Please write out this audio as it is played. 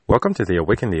Welcome to the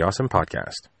Awaken the Awesome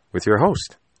podcast with your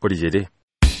host, Bodhijede.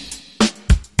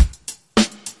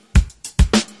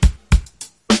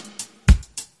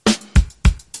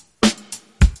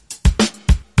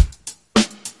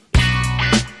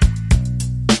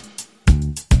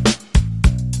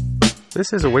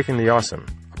 This is Awaken the Awesome,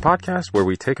 a podcast where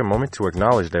we take a moment to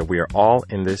acknowledge that we are all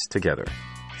in this together.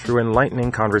 Through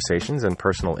enlightening conversations and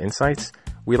personal insights,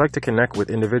 we like to connect with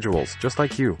individuals just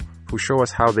like you, who show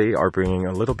us how they are bringing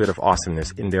a little bit of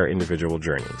awesomeness in their individual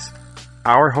journeys.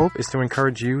 Our hope is to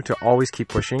encourage you to always keep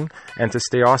pushing and to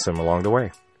stay awesome along the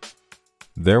way.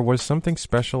 There was something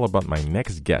special about my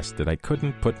next guest that I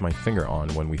couldn't put my finger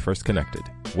on when we first connected.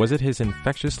 Was it his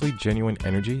infectiously genuine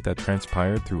energy that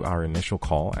transpired through our initial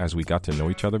call as we got to know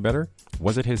each other better?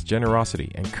 Was it his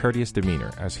generosity and courteous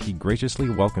demeanor as he graciously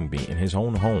welcomed me in his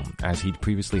own home as he'd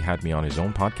previously had me on his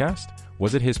own podcast?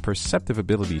 Was it his perceptive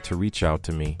ability to reach out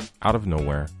to me out of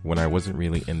nowhere when I wasn't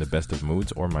really in the best of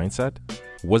moods or mindset?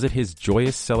 Was it his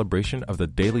joyous celebration of the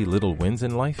daily little wins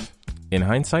in life? In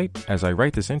hindsight, as I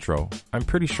write this intro, I'm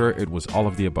pretty sure it was all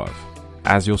of the above.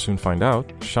 As you'll soon find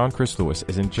out, Sean Chris Lewis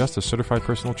isn't just a certified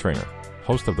personal trainer,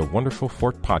 host of the Wonderful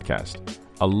Fork podcast,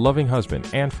 a loving husband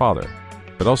and father,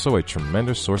 but also a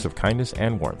tremendous source of kindness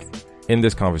and warmth. In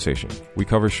this conversation, we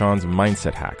cover Sean's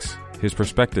mindset hacks, his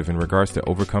perspective in regards to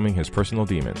overcoming his personal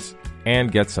demons,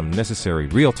 and get some necessary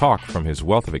real talk from his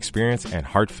wealth of experience and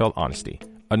heartfelt honesty.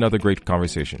 Another great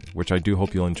conversation, which I do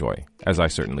hope you'll enjoy, as I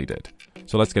certainly did.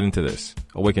 So let's get into this.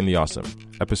 Awaken the Awesome,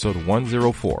 episode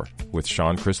 104 with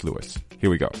Sean Chris Lewis.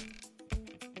 Here we go.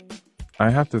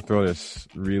 I have to throw this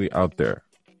really out there.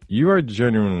 You are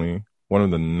genuinely one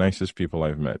of the nicest people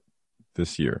I've met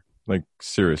this year. Like,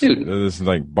 seriously, this is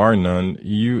like bar none.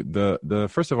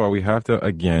 First of all, we have to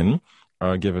again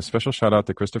give a special shout out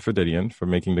to Christopher Didion for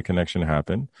making the connection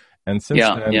happen. And since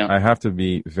then, I have to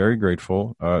be very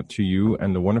grateful to you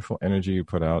and the wonderful energy you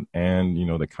put out, and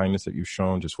the kindness that you've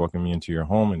shown, just welcoming me into your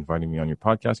home, inviting me on your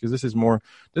podcast. Because this is more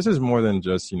than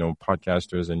just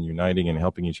podcasters and uniting and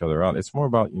helping each other out. It's more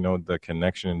about the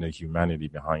connection and the humanity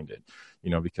behind it.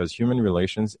 Because human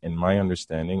relations, in my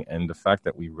understanding, and the fact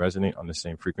that we resonate on the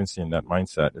same frequency and that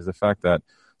mindset is the fact that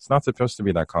it's not supposed to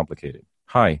be that complicated.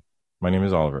 Hi, my name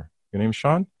is Oliver. Your name's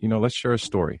Sean? Let's share a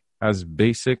story. As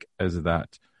basic as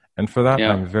that. And for that,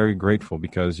 I'm very grateful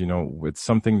because, it's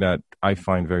something that I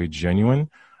find very genuine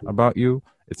about you.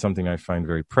 It's something I find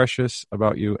very precious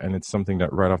about you. And it's something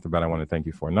that right off the bat, I want to thank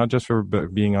you for. Not just for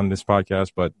being on this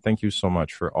podcast, but thank you so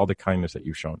much for all the kindness that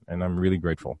you've shown. And I'm really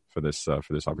grateful for this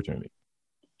opportunity.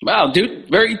 Wow, dude,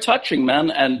 very touching, man.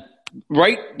 And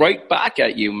right back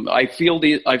at you. I feel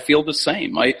the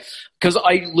same. Because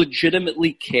I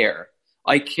legitimately care.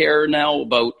 I care now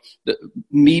about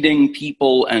meeting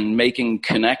people and making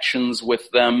connections with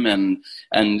them. And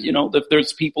if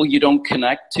there's people you don't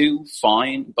connect to,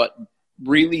 fine. But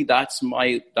really, that's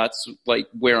like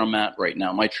where I'm at right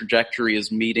now. My trajectory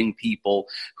is meeting people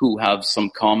who have some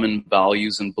common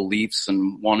values and beliefs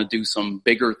and want to do some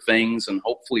bigger things and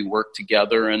hopefully work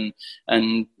together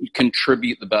and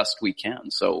contribute the best we can.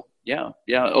 So yeah.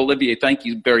 Olivier, thank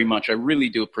you very much. I really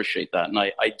do appreciate that. And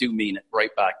I do mean it right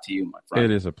back to you, my friend.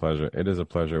 It is a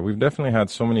pleasure. We've definitely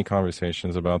had so many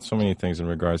conversations about so many things in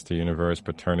regards to universe,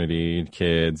 paternity,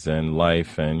 kids, and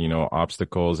life, and,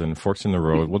 obstacles and forks in the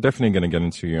road. We're definitely going to get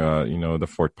into, the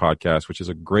Fork podcast, which is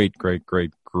a great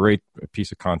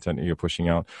piece of content that you're pushing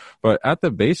out. But at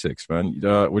the basics, man,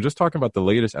 we're just talking about the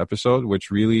latest episode, which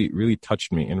really, really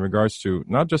touched me in regards to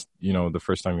not just, the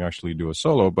first time you actually do a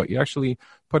solo, but you actually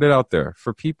put it out there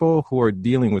for people who are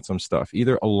dealing with some stuff,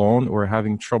 either alone or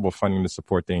having trouble finding the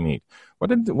support they need. What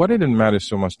did it matter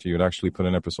so much to you to actually put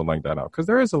an episode like that out? Because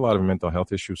there is a lot of mental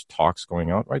health issues talks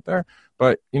going out right there.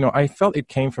 But, I felt it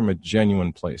came from a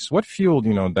genuine place. What fueled,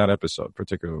 that episode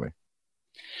particularly?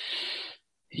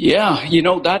 Yeah,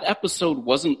 that episode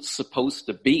wasn't supposed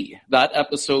to be. That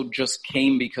episode just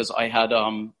came because I had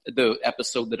the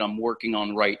episode that I'm working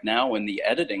on right now in the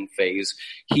editing phase.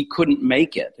 He couldn't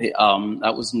make it.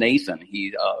 That was Nathan.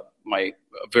 He my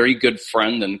very good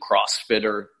friend and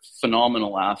CrossFitter,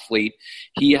 phenomenal athlete.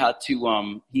 He had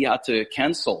to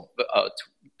cancel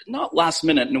not last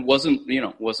minute, and it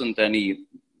wasn't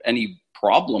any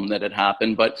problem that had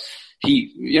happened, but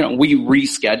we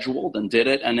rescheduled and did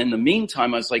it. And in the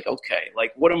meantime, I was like, okay,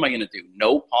 like, what am I going to do?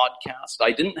 No podcast.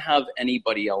 I didn't have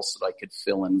anybody else that I could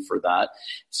fill in for that.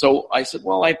 So I said,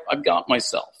 well, I've got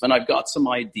myself and I've got some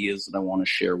ideas that I want to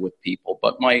share with people.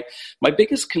 But my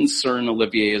biggest concern,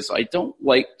 Olivier, is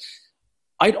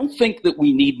I don't think that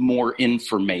we need more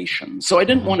information. So I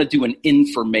didn't want to do an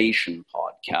information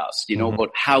podcast,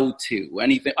 about how to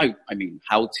anything. I mean,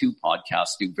 how to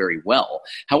podcasts do very well.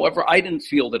 However, I didn't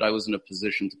feel that I was in a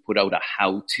position to put out a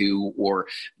how to or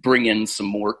bring in some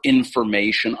more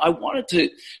information. I wanted to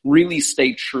really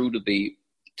stay true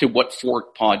to what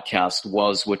Fork Podcast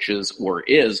was, which is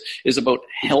about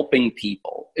helping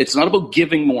people. It's not about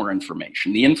giving more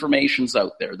information. The information's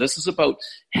out there. This is about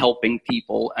helping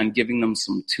people and giving them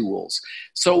some tools.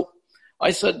 So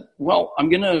I said, well, I'm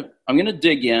going to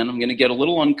dig in. I'm going to get a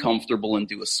little uncomfortable and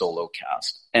do a solo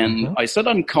cast. And I said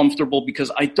uncomfortable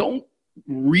because I don't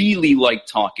really like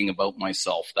talking about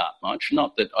myself that much.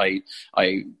 Not that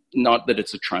not that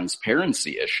it's a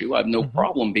transparency issue. I have no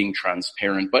problem being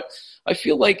transparent, but I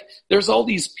feel like there's all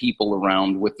these people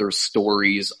around with their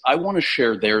stories. I want to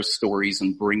share their stories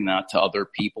and bring that to other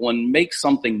people and make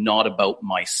something not about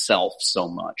myself so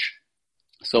much.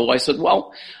 So I said,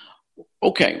 well,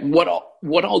 okay, what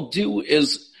I'll do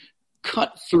is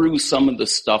cut through some of the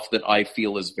stuff that I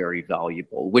feel is very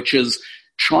valuable, which is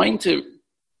trying to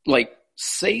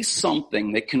say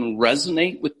something that can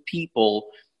resonate with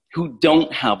people who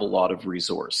don't have a lot of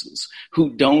resources,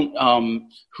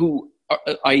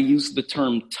 I use the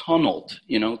term tunneled.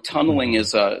 Tunneling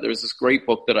is there's this great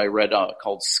book that I read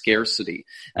called Scarcity.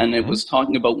 And it was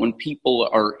talking about when people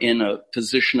are in a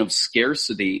position of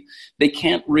scarcity, they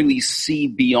can't really see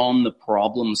beyond the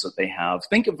problems that they have.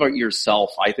 Think about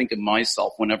yourself. I think of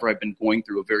myself whenever I've been going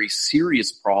through a very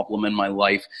serious problem in my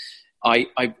life.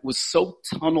 I was so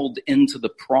tunneled into the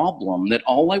problem that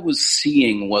all I was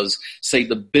seeing was, say,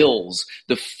 the bills,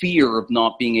 the fear of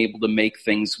not being able to make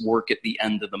things work at the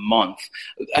end of the month.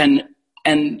 And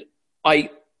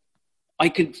I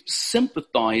could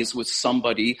sympathize with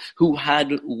somebody who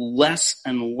had less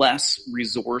and less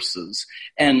resources.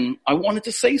 And I wanted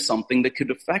to say something that could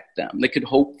affect them, that could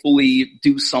hopefully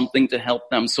do something to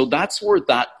help them. So that's where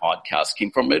that podcast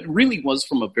came from. It really was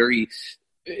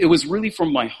it was really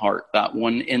from my heart, that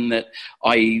one, in that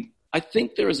I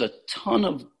think there's a ton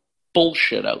of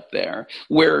bullshit out there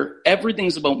where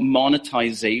everything's about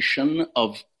monetization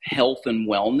of health and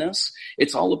wellness.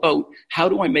 It's all about how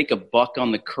do I make a buck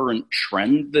on the current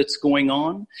trend that's going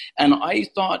on? And I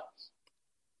thought,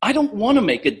 I don't want to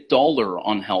make $1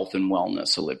 on health and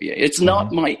wellness, Olivier. It's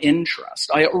not my interest.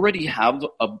 I already have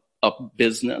a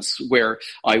business where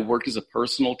I work as a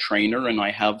personal trainer, and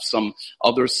I have some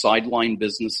other sideline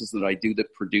businesses that I do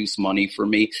that produce money for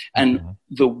me. And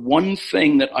the one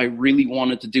thing that I really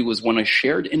wanted to do was when I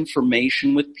shared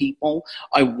information with people,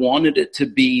 I wanted it to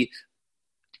be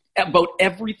about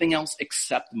everything else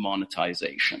except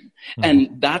monetization.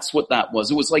 And that's what that was.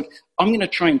 It was like, I'm going to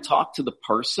try and talk to the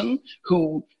person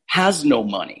who has no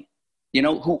money,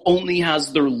 who only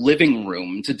has their living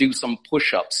room to do some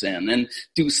push-ups in and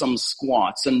do some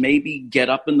squats and maybe get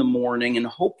up in the morning, and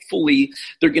hopefully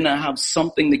they're going to have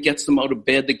something that gets them out of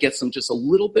bed, that gets them just a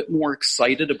little bit more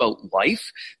excited about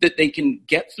life, that they can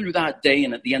get through that day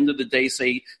and at the end of the day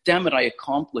say, damn it, I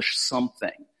accomplished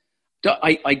something.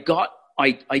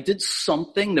 I did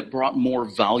something that brought more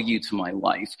value to my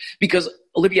life. Because,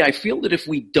 Olivia, I feel that if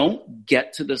we don't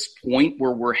get to this point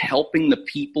where we're helping the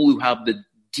people who have the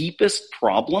deepest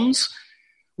problems,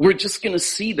 we're just going to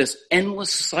see this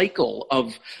endless cycle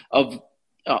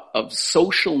of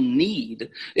social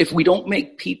need. If we don't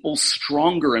make people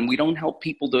stronger and we don't help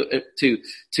people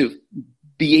to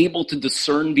be able to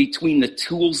discern between the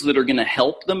tools that are going to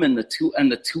help them and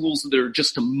the tools that are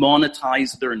just to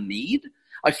monetize their need,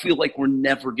 I feel like we're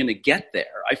never going to get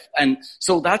there. And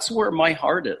so that's where my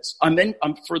heart is. I'm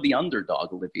for the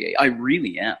underdog, Olivier. I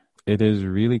really am. It is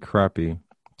really crappy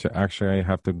to actually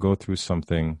have to go through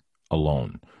something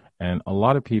alone. And a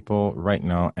lot of people right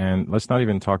now, and let's not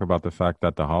even talk about the fact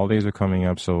that the holidays are coming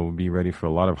up, so be ready for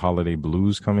a lot of holiday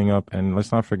blues coming up. And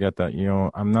let's not forget that,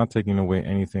 I'm not taking away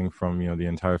anything from, the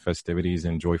entire festivities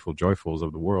and joyfuls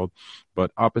of the world.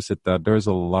 But opposite that, there's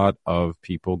a lot of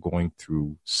people going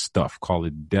through stuff. Call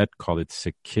it debt, call it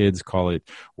sick kids, call it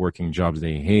working jobs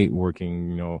they hate,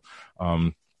 working,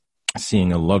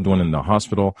 seeing a loved one in the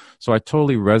hospital. So I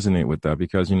totally resonate with that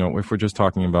because, if we're just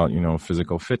talking about,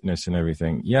 physical fitness and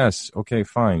everything, yes, okay,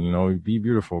 fine, be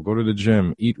beautiful, go to the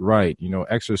gym, eat right,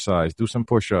 exercise, do some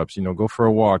push-ups, go for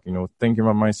a walk, think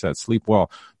about mindset, sleep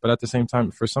well. But at the same time,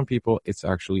 for some people, it's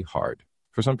actually hard.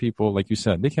 For some people, like you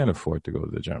said, they can't afford to go to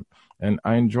the gym. And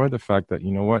I enjoy the fact that,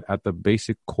 at the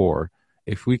basic core,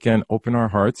 if we can open our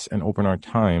hearts and open our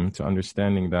time to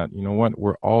understanding that,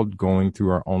 we're all going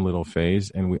through our own little phase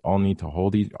and we all need to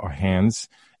hold our hands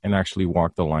and actually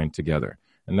walk the line together.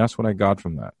 And that's what I got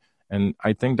from that. And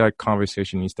I think that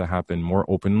conversation needs to happen more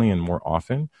openly and more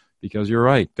often because you're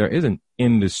right. There is an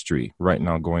industry right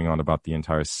now going on about the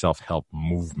entire self-help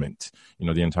movement,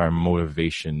 the entire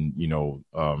motivation,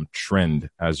 trend,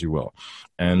 as you will.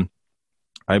 And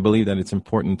I believe that it's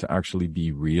important to actually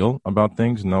be real about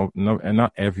things. No, and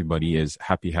not everybody is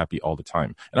happy all the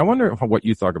time. And I wonder what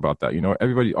you thought about that.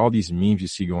 Everybody, all these memes you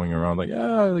see going around,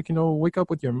 wake up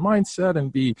with your mindset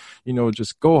and be,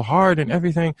 just go hard and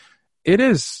everything.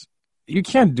 You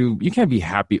can't be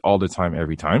happy all the time,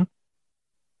 every time.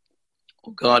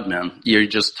 Oh God, man, you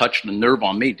just touched a nerve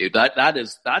on me, dude.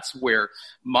 That's where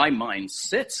my mind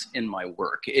sits in my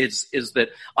work is that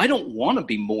I don't want to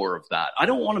be more of that. I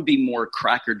don't want to be more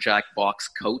Cracker Jack box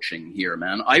coaching here,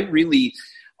 man.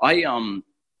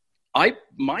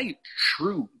 My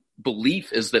true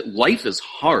belief is that life is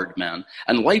hard, man.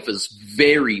 And life is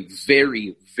very,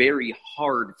 very, very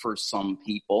hard for some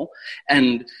people.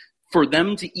 And for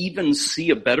them to even see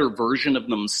a better version of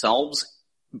themselves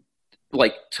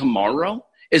like tomorrow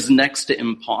is next to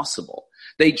impossible.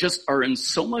 They just are in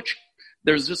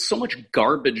there's just so much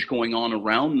garbage going on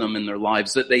around them in their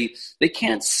lives that they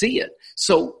can't see it.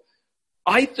 So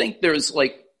I think there's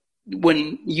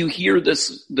when you hear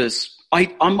this,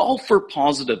 I'm all for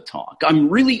positive talk. I'm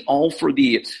really all for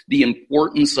the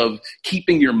importance of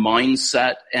keeping your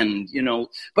mindset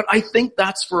but I think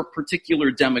that's for a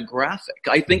particular demographic.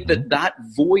 I think that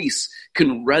voice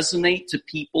can resonate to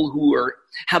people who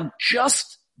have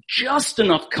just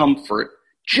enough comfort,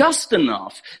 just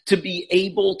enough to be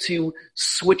able to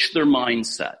switch their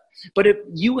mindset. But if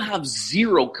you have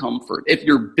zero comfort, if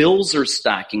your bills are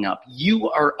stacking up, you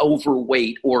are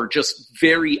overweight or just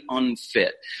very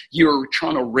unfit, you're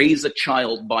trying to raise a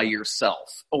child by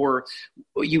yourself, or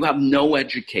you have no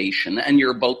education and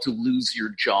you're about to lose your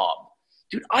job.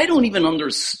 Dude, I don't even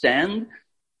understand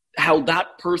how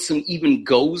that person even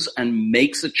goes and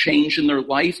makes a change in their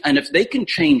life. And if they can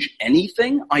change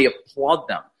anything, I applaud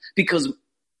them, because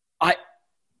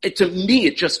to me,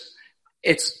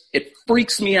 it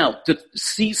freaks me out to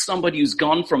see somebody who's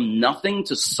gone from nothing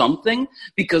to something,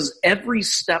 because every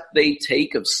step they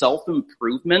take of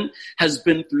self-improvement has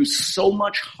been through so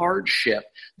much hardship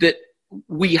that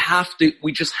we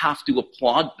just have to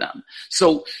applaud them.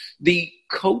 So the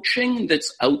coaching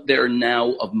that's out there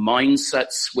now of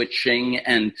mindset switching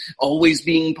and always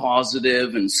being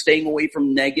positive and staying away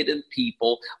from negative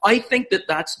people, I think that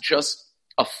that's just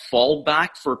a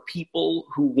fallback for people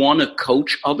who want to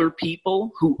coach other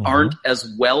people who aren't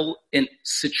as well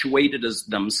situated as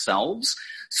themselves,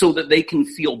 so that they can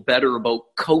feel better about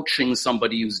coaching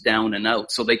somebody who's down and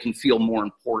out, so they can feel more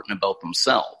important about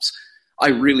themselves. I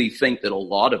really think that a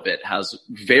lot of it has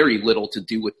very little to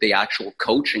do with the actual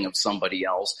coaching of somebody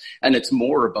else. And it's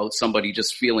more about somebody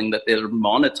just feeling that they're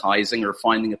monetizing or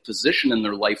finding a position in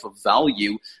their life of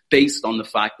value based on the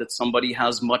fact that somebody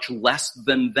has much less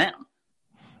than them.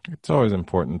 It's always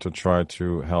important to try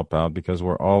to help out, because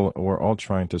we're all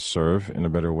trying to serve in a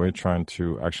better way, trying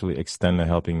to actually extend a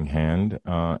helping hand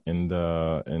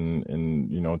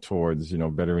towards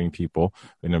bettering people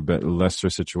in a bit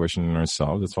lesser situation than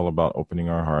ourselves. It's all about opening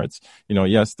our hearts.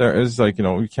 Yes, there is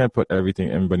we can't put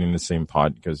everybody in the same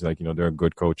pot, because there are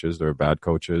good coaches, there are bad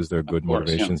coaches, there are good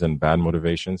motivations and bad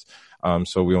motivations.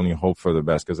 So we only hope for the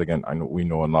best, because again, we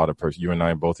know a lot of you and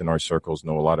I both in our circles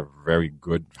know a lot of very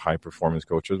good high performance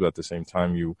coaches. But at the same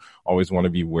time, you always want to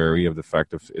be wary of the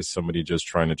fact of, is somebody just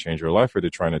trying to change your life, or they're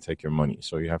trying to take your money?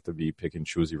 So you have to be pick and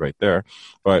choosy right there.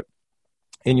 But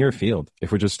in your field, if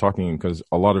we're just talking, because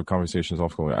a lot of conversations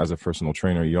also as a personal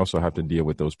trainer, you also have to deal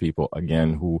with those people,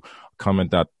 again, who come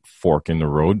at that fork in the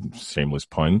road, shameless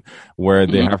pun, where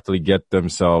they have to get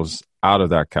themselves out of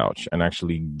that couch and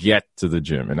actually get to the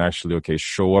gym and actually,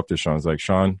 show up to Sean. It's like,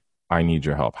 Sean, I need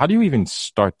your help. How do you even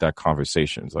start that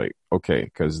conversation? It's like,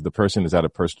 because the person is at a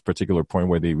particular point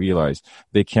where they realize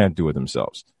they can't do it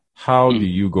themselves. How do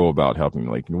you go about helping?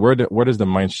 Where does the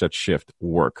mindset shift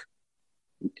work?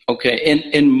 Okay.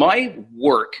 In my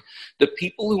work, the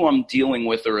people who I'm dealing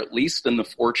with are at least in the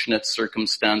fortunate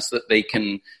circumstance that they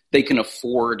can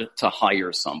afford to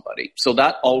hire somebody. So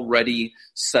that already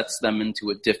sets them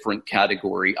into a different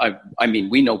category. I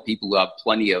mean, we know people who have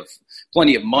plenty of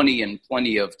money and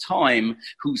plenty of time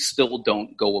who still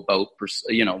don't go about,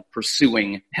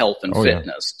 pursuing health and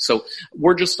fitness. Yeah. So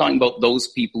we're just talking about those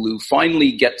people who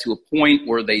finally get to a point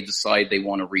where they decide they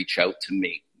want to reach out to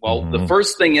me. Well, the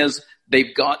first thing is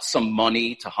they've got some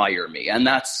money to hire me, and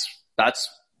that's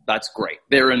great.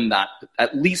 They're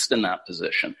at least in that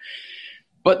position.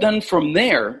 But then from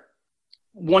there,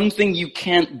 one thing you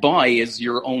can't buy is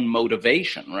your own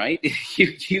motivation, right?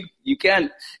 You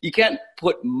can't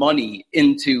put money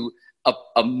into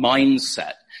a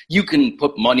mindset You can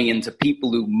put money into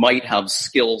people who might have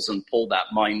skills and pull that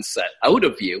mindset out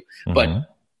of you, but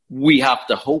we have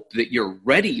to hope that you're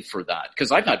ready for that.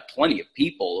 Because I've had plenty of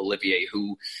people, Olivier,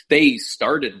 who they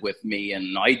started with me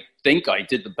and I think I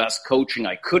did the best coaching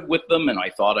I could with them and I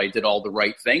thought I did all the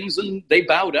right things and they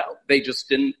bowed out. They just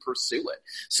didn't pursue it.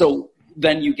 So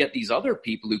then you get these other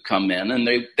people who come in and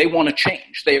they want to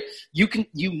change.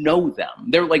 You know them.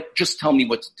 They're like, just tell me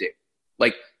what to do.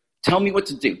 Like, tell me what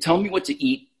to do. Tell me what to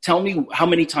eat. Tell me how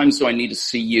many times do I need to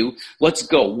see you? Let's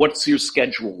go. What's your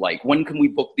schedule like? When can we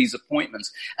book these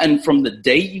appointments? And from the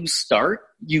day you start,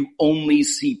 you only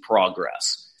see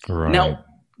progress. Right. Now,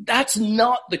 that's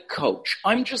not the coach.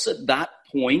 I'm just at that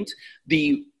point,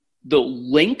 the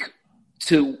link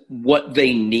to what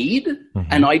they need,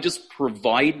 and I just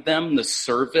provide them the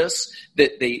service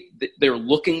that they're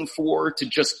looking for to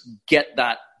just get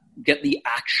the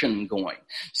action going.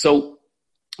 So,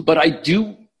 but I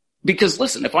do, because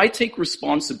listen, if I take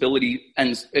responsibility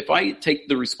and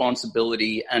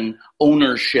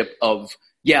ownership of,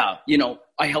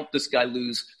 I helped this guy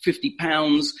lose 50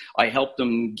 pounds. I helped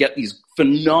him get these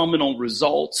phenomenal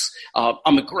results.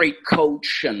 I'm a great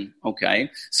coach. And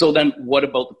okay. So then what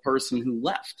about the person who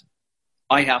left?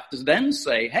 I have to then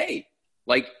say, hey,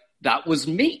 like that was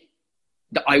me.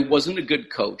 I wasn't a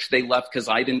good coach. They left because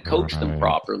I didn't coach them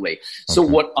properly. So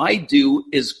what I do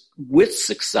is with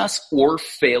success or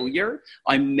failure,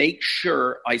 I make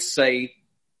sure I say,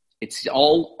 it's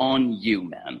all on you,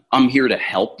 man. I'm here to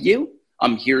help you.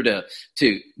 I'm here to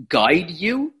guide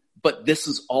you, but this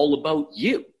is all about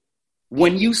you.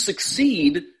 When you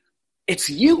succeed, it's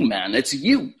you, man. It's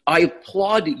you. I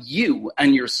applaud you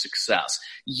and your success.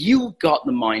 You got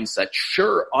the mindset.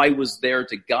 Sure, I was there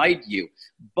to guide you,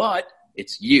 but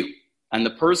it's you. And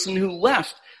the person who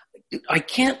left, I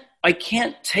can't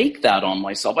take that on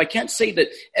myself. I can't say that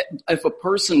if a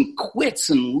person quits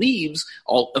and leaves,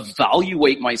 I'll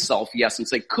evaluate myself, yes, and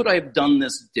say, could I have done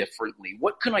this differently?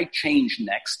 What can I change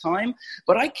next time?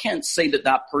 But I can't say that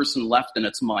that person left and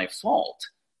it's my fault.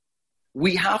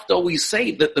 We have to always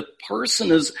say that the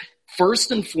person is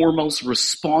first and foremost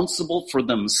responsible for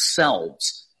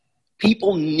themselves.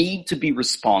 People need to be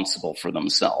responsible for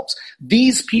themselves.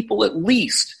 These people at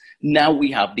least. Now we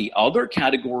have the other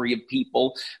category of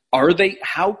people.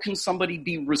 How can somebody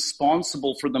be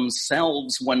responsible for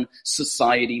themselves when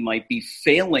society might be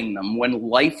failing them, when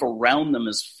life around them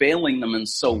is failing them in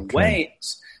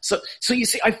ways? So you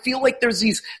see, I feel like there's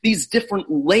these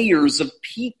different layers of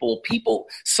people.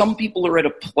 Some people are at a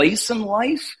place in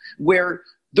life where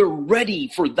they're ready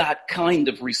for that kind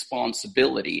of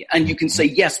responsibility. And you can say,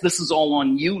 yes, this is all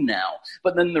on you now.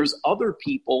 But then there's other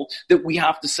people that we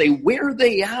have to say, where are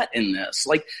they at in this?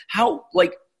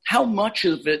 How much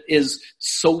of it is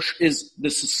the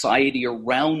society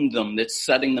around them that's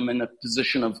setting them in a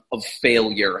position of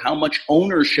failure? How much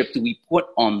ownership do we put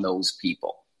on those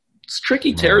people? It's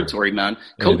tricky territory, man.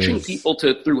 Coaching people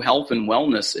through health and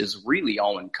wellness is really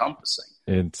all encompassing.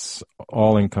 It's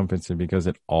all encompassing because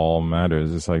it all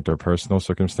matters. It's like their personal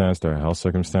circumstance, their health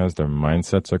circumstance, their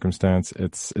mindset circumstance.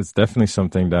 It's definitely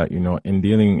something that,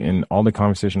 in all the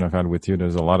conversation I've had with you,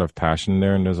 there's a lot of passion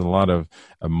there and there's a lot of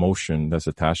emotion that's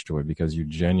attached to it because you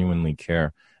genuinely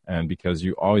care. And because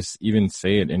you always even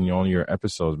say it in all your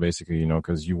episodes, basically,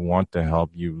 because you want to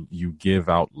help, you give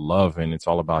out love, and it's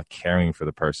all about caring for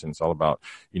the person. It's all about,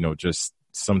 just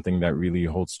something that really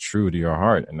holds true to your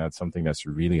heart. And that's something that's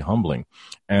really humbling.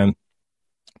 And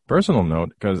personal note,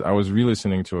 because I was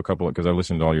re-listening to because I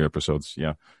listened to all your episodes.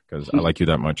 Yeah. Because I like you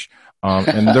that much.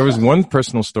 And there was one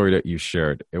personal story that you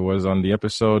shared. It was on the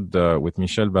episode with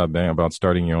Michel Babin about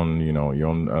starting your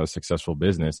own successful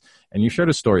business. And you shared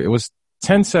a story. It was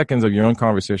 10 seconds of your own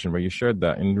conversation where you shared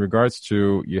that in regards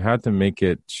to you had to make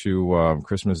it to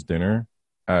Christmas dinner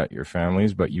at your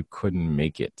family's, but you couldn't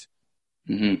make it.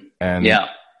 Mm-hmm. And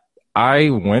I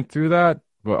went through that,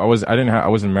 but I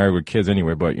wasn't married with kids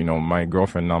anyway, but my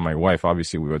girlfriend, now my wife,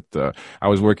 obviously I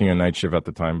was working a night shift at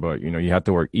the time, but you had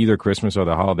to work either Christmas or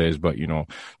the holidays, but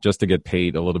just to get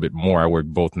paid a little bit more, I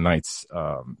worked both nights,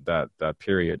 that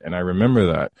period. And I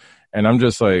remember that. And I'm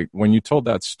just like, when you told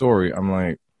that story, I'm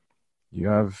like, you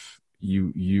have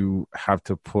to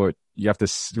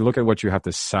look at what you have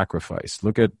to sacrifice.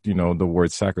 Look at, the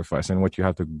word sacrifice and what you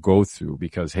have to go through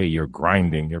because, hey, you're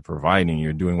grinding, you're providing,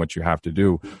 you're doing what you have to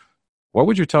do. What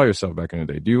would you tell yourself back in the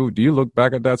day? Do you look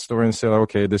back at that story and say,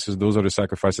 okay, those are the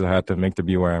sacrifices I had to make to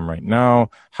be where I am right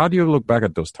now? How do you look back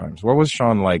at those times? What was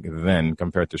Sean like then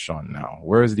compared to Sean now?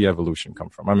 Where does the evolution come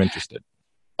from? I'm interested.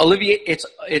 Olivier, it's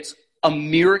a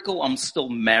miracle I'm still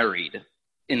married.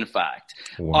 In fact,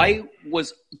 wow. I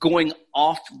was going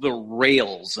off the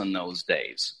rails in those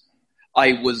days.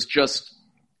 I was just,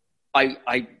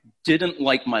 I didn't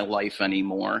like my life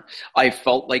anymore. I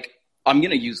felt like, I'm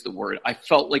going to use the word, I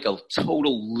felt like a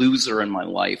total loser in my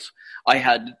life.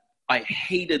 I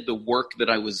hated the work that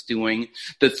I was doing.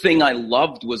 The thing I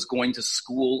loved was going to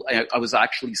school. I was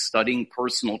actually studying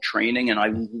personal training, and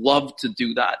I loved to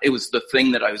do that. It was the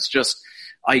thing that I was just,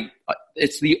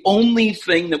 it's the only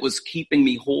thing that was keeping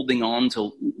me holding on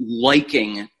to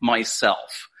liking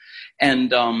myself.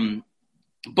 And,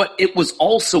 but it was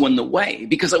also in the way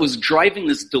because I was driving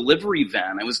this delivery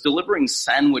van. I was delivering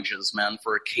sandwiches, man,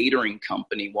 for a catering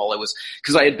company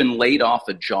because I had been laid off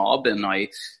a job and I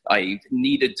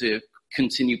needed to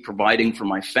continue providing for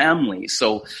my family.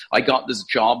 So I got this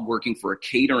job working for a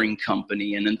catering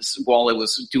company. And while I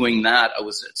was doing that, I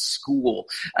was at school,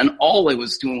 and all I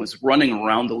was doing was running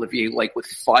around, Olivier, like with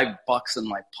 $5 in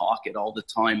my pocket all the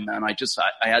time, man. I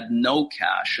had no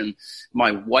cash. And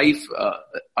my wife,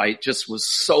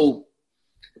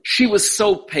 she was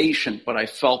so patient, but I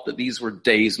felt that these were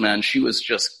days, man. She was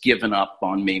just giving up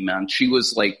on me, man. She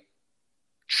was like,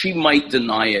 she might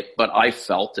deny it, but I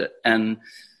felt it. And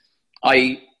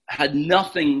I had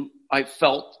nothing. I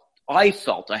felt I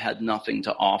had nothing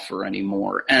to offer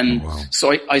anymore. And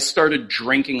so I started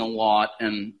drinking a lot,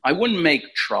 and I wouldn't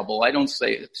make trouble. I don't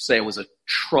say I was a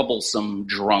troublesome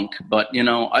drunk, but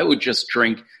I would just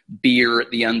drink beer at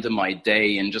the end of my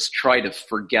day and just try to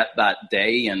forget that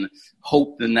day and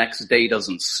hope the next day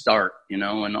doesn't start, and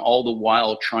all the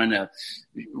while trying to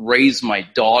raise my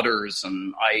daughters.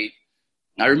 And I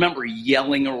remember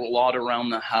yelling a lot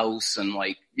around the house, and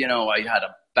I had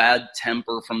a bad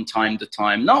temper from time to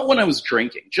time. Not when I was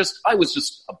drinking, I was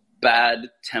just a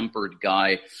bad-tempered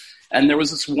guy. And there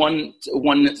was this one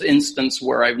instance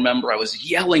where I remember I was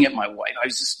yelling at my wife. I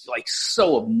was just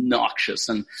so obnoxious.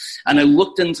 And I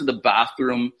looked into the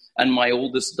bathroom, and my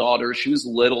oldest daughter, she was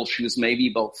little, she was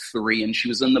maybe about 3, and she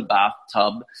was in the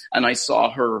bathtub, and I saw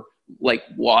her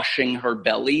washing her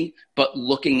belly, but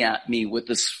looking at me with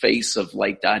this face of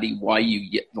Daddy, why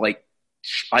you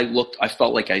I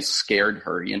felt like I scared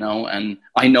her, and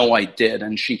I know I did.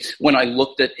 And when I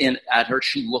looked at her,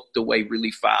 she looked away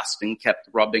really fast and kept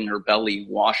rubbing her belly,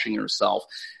 washing herself.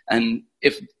 And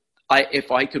if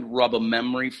I could rub a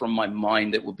memory from my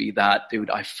mind, it would be that,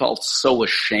 dude. I felt so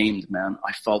ashamed, man.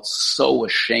 I felt so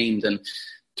ashamed. And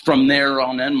from there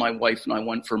on in, my wife and I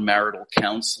went for marital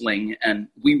counseling, and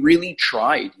we really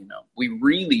tried, we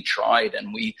really tried,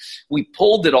 and we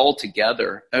pulled it all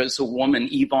together. There's a woman,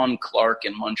 Yvonne Clark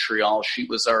in Montreal. She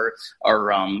was our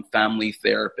family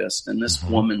therapist, and this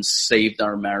woman saved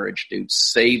our marriage, dude,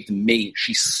 saved me.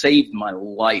 She saved my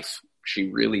life. She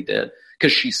really did,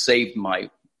 because she saved my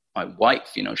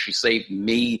wife, she saved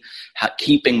me,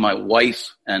 keeping my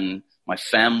wife and my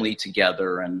family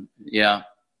together. And yeah.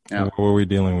 What were we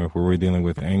dealing with? Were we dealing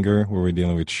with anger? Were we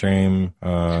dealing with shame?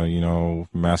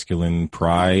 Masculine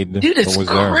pride? Dude, it's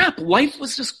crap. There? Life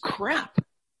was just crap.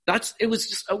 It was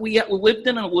just, we lived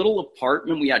in a little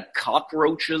apartment. We had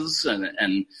cockroaches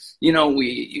and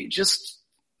we just,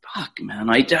 fuck, man.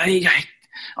 I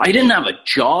didn't have a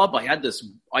job. I had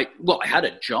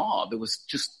a job. It was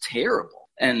just terrible.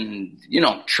 And,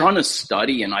 trying to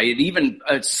study, and I had even,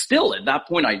 still at that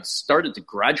point, I started to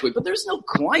graduate, but there's no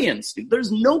clients, dude.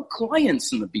 There's no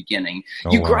clients in the beginning.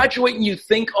 You graduate and you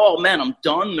think, oh man, I'm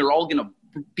done. They're all going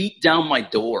to beat down my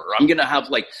door. I'm going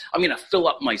to fill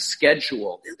up my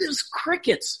schedule. There's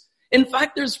crickets. In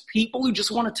fact, there's people who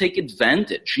just want to take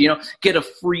advantage, get a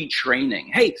free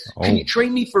training. Hey, can you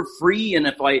train me for free? And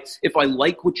if I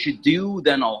like what you do,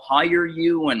 then I'll hire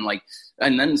you.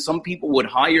 And then some people would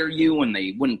hire you and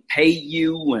they wouldn't pay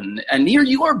you. And here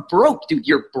you are broke, dude.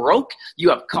 You're broke. You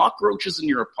have cockroaches in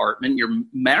your apartment. Your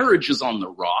marriage is on the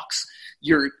rocks.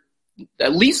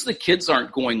 At least the kids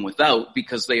aren't going without,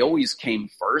 because they always came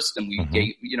first, and we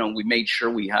gave, we made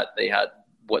sure they had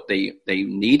what they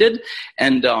needed.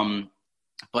 And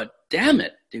but damn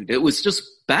it, dude, it was just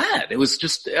bad. It was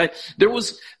just there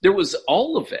was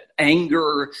all of it.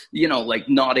 Anger,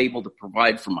 not able to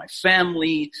provide for my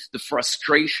family, the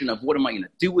frustration of what am I going to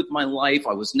do with my life.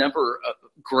 I was never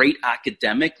great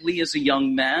academically as a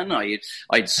young man. I'd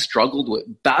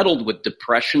battled with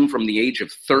depression from the age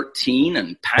of 13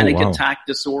 and panic attack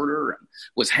disorder, and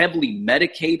was heavily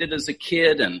medicated as a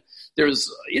kid. And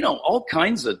there's, all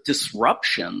kinds of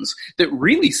disruptions that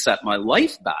really set my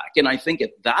life back. And I think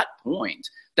at that point,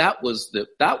 that was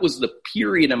the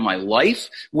period in my life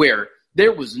where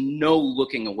there was no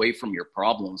looking away from your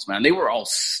problems, man. They were all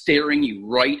staring you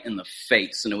right in the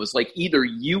face. And it was like, either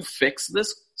you fix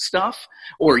this stuff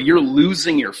or you're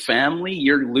losing your family,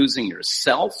 you're losing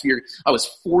yourself. I was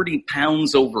 40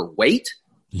 pounds overweight.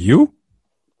 You?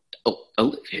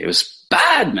 Olivia, it was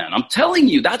bad, man. I'm telling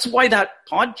you, that's why that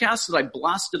podcast that I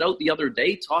blasted out the other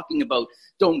day talking about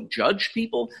don't judge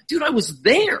people, dude, I was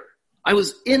there. I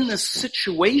was in this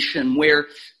situation where,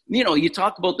 you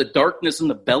talk about the darkness in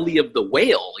the belly of the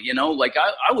whale, like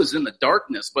I was in the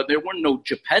darkness, but there weren't no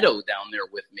Geppetto down there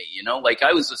with me, like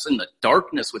I was just in the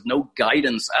darkness with no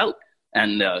guidance out.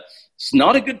 And it's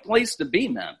not a good place to be,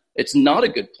 man. It's not a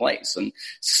good place. And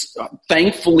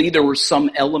thankfully, there were some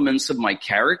elements of my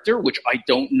character, which I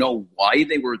don't know why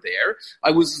they were there.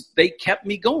 They kept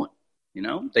me going,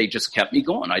 they just kept me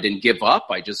going. I didn't give up.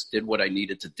 I just did what I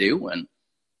needed to do. And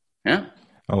yeah.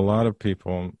 A lot of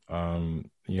people,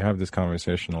 you have this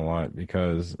conversation a lot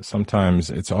because sometimes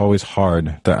it's always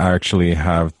hard to actually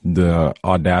have the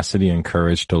audacity and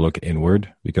courage to look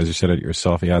inward, because you said it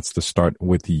yourself. It has to start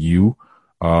with you.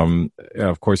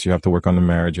 Of course, you have to work on the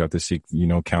marriage. You have to seek,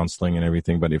 counseling and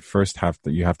everything. But you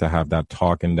have to have that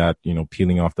talk and that,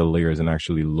 peeling off the layers and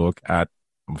actually look at,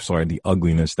 the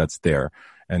ugliness that's there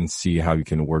and see how you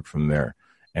can work from there.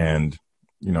 And,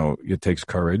 it takes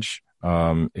courage.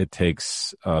 It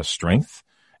takes strength.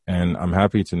 And I'm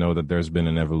happy to know that there's been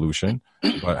an evolution.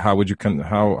 But how would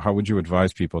you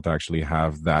advise people to actually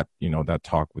have that, that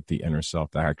talk with the inner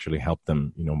self to actually help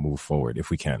them, move forward if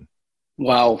we can?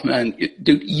 Wow, man,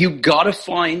 dude, you gotta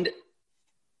find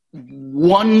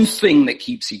one thing that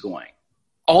keeps you going.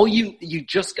 You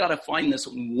just gotta find this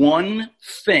one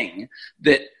thing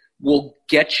that will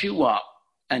get you up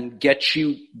and get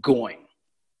you going.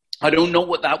 I don't know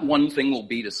what that one thing will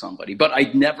be to somebody, but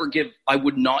I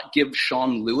would not give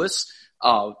Sean Lewis,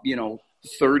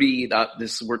 30,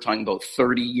 we're talking about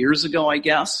 30 years ago, I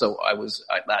guess. So I was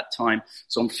at that time.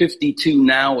 So I'm 52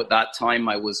 now. At that time,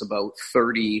 I was about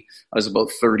 30. I was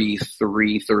about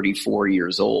 33, 34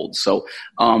 years old. So,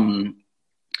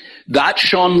 that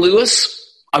Sean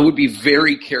Lewis, I would be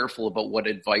very careful about what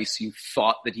advice you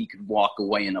thought that he could walk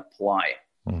away and apply.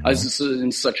 Mm-hmm. I was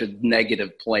in such a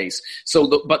negative place.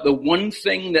 But the one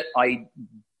thing that I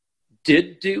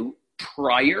did do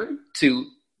prior to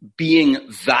being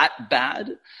that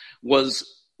bad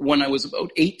was when I was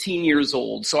about 18 years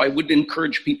old. So I would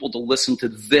encourage people to listen to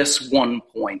this one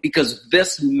point, because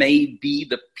this may be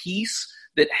the piece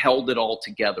that held it all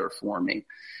together for me.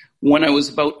 When I was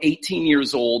about 18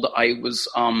 years old, I was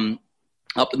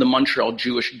up in the Montreal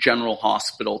Jewish General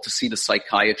Hospital to see the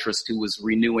psychiatrist who was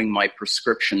renewing my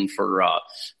prescription for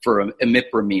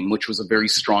imipramine, which was a very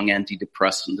strong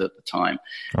antidepressant at the time.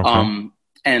 Okay.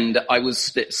 And I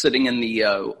was sitting in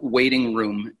the waiting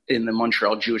room in the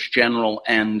Montreal Jewish General,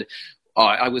 and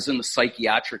I was in the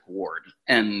psychiatric ward.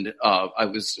 And I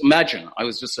was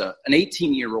just an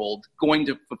 18-year-old going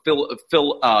to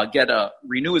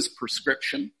renew his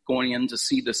prescription, going in to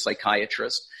see the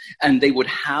psychiatrist, and they would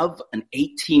have an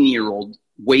 18-year-old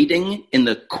waiting in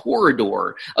the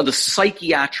corridor of the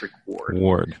psychiatric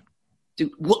ward.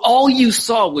 Dude, all you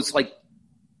saw was like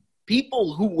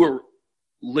people who were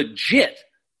legit,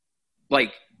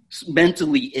 like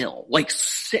mentally ill, like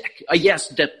sick. Yes,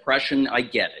 depression, I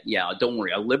get it. Yeah, don't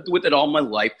worry. I lived with it all my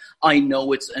life. I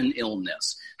know it's an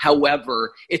illness.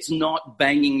 However, it's not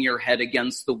banging your head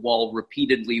against the wall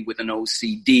repeatedly with an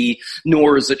OCD,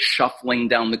 nor is it shuffling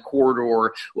down the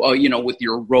corridor, with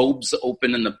your robes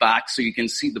open in the back so you can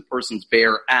see the person's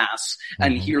bare ass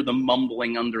and hear them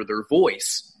mumbling under their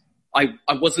voice. I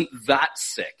wasn't that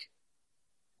sick.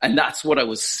 And that's what I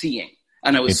was seeing.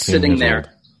 And I was sitting there. Old.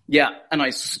 Yeah, and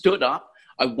I stood up,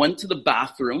 I went to the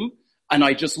bathroom, and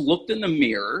I just looked in the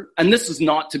mirror, and this is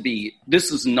not to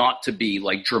be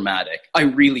like dramatic. I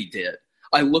really did.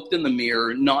 I looked in the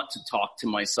mirror, not to talk to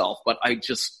myself, but I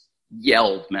just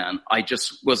yelled, man. I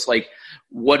just was like,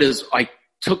 I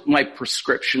took my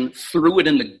prescription, threw it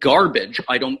in the garbage.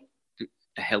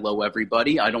 Hello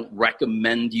everybody, I don't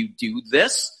recommend you do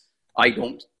this. I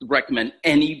don't recommend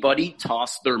anybody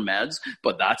toss their meds,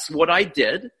 but that's what I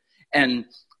did. And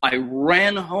I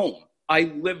ran home. I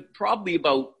lived probably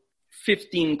about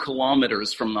 15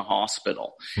 kilometers from the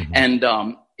hospital.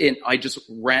 Mm-hmm. And I just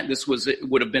ran. It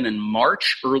would have been in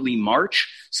March, early March.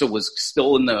 So it was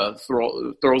still in the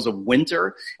throes of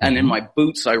winter. And in my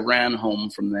boots, I ran home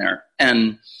from there.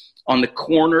 And on the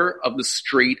corner of the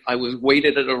street, I was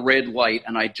waited at a red light,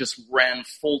 and I just ran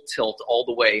full tilt all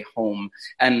the way home.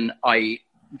 And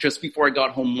just before I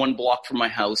got home, 1 block from my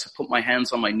house, I put my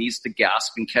hands on my knees to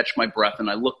gasp and catch my breath. And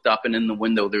I looked up, and in the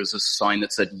window, there's a sign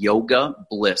that said Yoga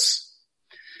Bliss.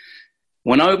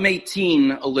 When I was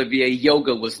 18, Olivier,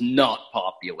 yoga was not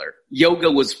popular. Yoga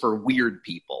was for weird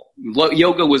people.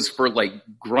 Yoga was for like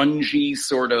grungy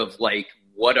sort of like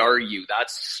what are you?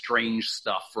 That's strange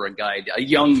stuff for a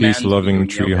young man. Peace-loving,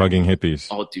 tree-hugging hippies.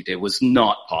 Oh, dude, it was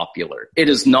not popular. It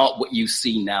is not what you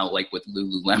see now, like with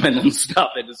Lululemon and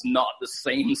stuff. It is not the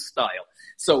same style.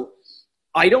 So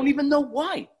I don't even know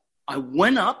why. I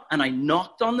went up and I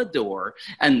knocked on the door,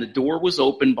 and the door was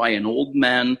opened by an old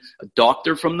man, a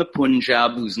doctor from the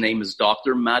Punjab, whose name is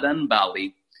Dr. Madan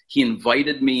Bali. He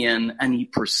invited me in, and he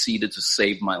proceeded to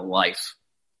save my life.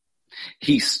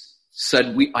 He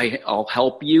said, I'll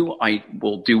help you. I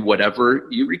will do whatever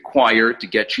you require to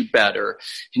get you better.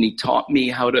 And he taught me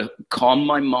how to calm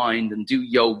my mind and do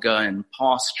yoga and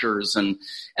postures,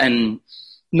 and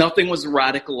nothing was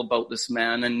radical about this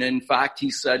man. And in fact,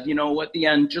 he said, at the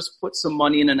end, just put some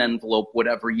money in an envelope,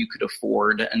 whatever you could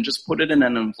afford, and just put it in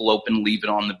an envelope and leave it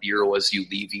on the bureau as you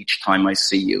leave each time I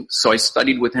see you. So I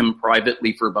studied with him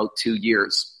privately for about 2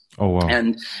 years. Oh, wow.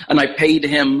 And I paid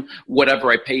him whatever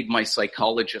I paid my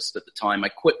psychologist at the time. I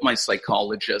quit my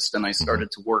psychologist and I started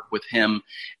to work with him.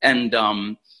 And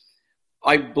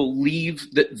I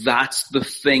believe that that's the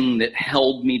thing that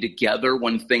held me together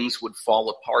when things would fall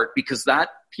apart, because that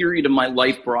period of my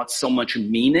life brought so much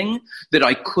meaning that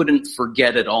I couldn't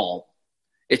forget it all.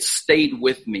 It stayed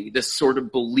with me, this sort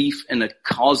of belief in a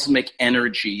cosmic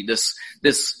energy, this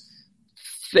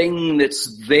thing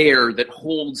that's there that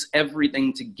holds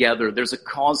everything together. There's a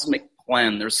cosmic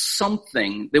plan. There's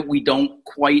something that we don't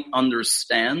quite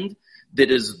understand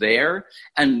that is there.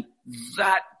 And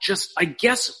that just, I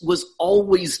guess, was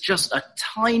always just a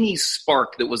tiny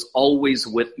spark that was always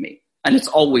with me. And it's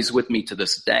always with me to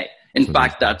this day. In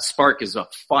fact, that spark is a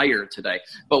fire today.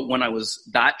 But when I was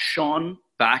that Sean,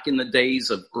 back in the days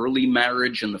of early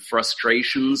marriage and the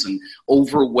frustrations and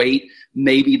overweight,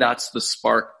 maybe that's the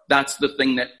spark. That's the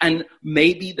thing that, and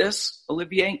maybe this,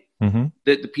 Olivier,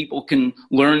 that the people can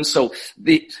learn. So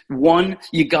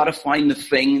you got to find the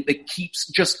thing that keeps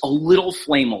just a little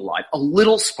flame alive, a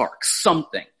little spark,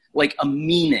 something like a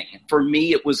meaning. For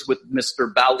me, it was with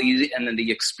Mr. Bali and then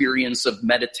the experience of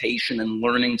meditation and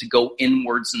learning to go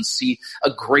inwards and see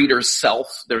a greater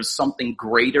self. There's something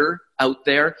greater out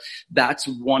there. That's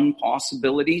one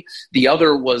possibility. The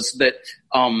other was that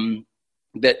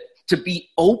to be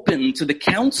open to the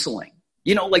counseling.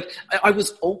 I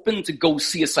was open to go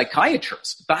see a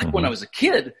psychiatrist. Back when I was a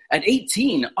kid, at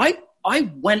 18,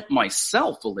 I went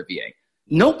myself, Olivier.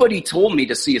 Nobody told me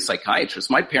to see a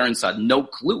psychiatrist. My parents had no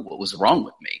clue what was wrong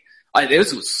with me.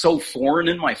 This was so foreign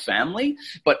in my family,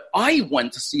 but I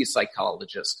went to see a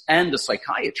psychologist and a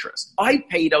psychiatrist. I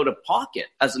paid out of pocket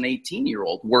as an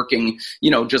 18-year-old working,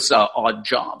 just odd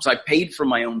jobs. I paid for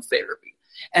my own therapy.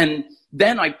 And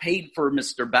then I paid for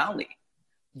Mr. Bali.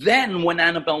 Then when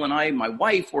Annabelle and I, my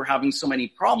wife, were having so many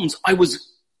problems, I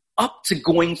was up to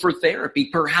going for therapy.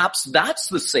 Perhaps that's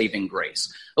the saving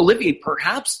grace. Olivier,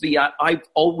 perhaps I've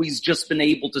always just been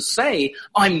able to say,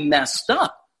 I'm messed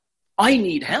up. I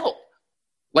need help.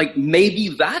 Like maybe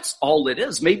that's all it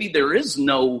is. Maybe there is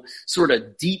no sort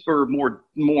of deeper,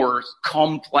 more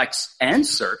complex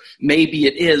answer. Maybe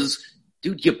it is,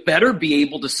 dude, you better be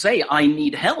able to say, I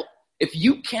need help. If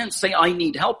you can't say I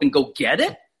need help and go get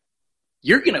it,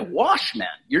 you're going to wash, man.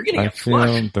 You're going to get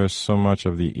flushed. I feel there's so much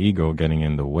of the ego getting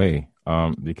in the way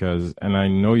because I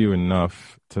know you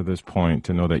enough to this point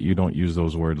to know that you don't use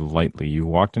those words lightly. You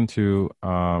walked into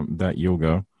that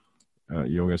yoga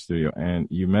studio and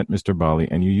you met Mr. Bali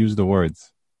and you used the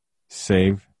words,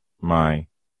 save my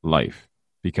life.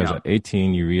 Because at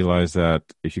 18, you realize that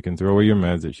if you can throw away your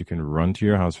meds, if you can run to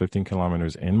your house 15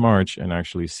 kilometers in March and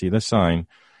actually see the sign,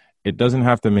 it doesn't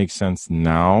have to make sense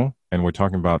now. And we're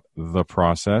talking about the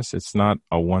process. It's not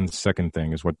a 1 second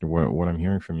thing is what I'm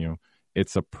hearing from you.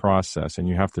 It's a process and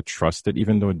you have to trust it.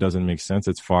 Even though it doesn't make sense,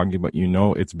 it's foggy, but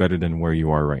it's better than where you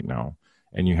are right now.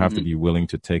 And you have to be willing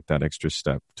to take that extra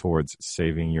step towards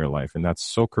saving your life. And that's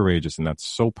so courageous and that's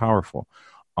so powerful.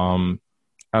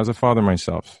 As a father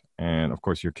myself, and of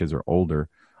course your kids are older,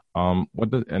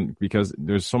 because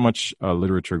there's so much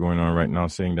literature going on right now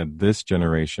saying that this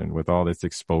generation, with all its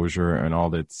exposure and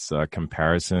all its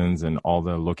comparisons and all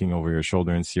the looking over your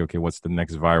shoulder and see, okay, what's the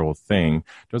next viral thing?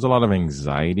 There's a lot of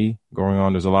anxiety going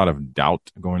on. There's a lot of doubt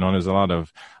going on. There's a lot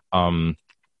of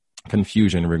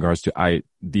confusion in regards to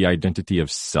the identity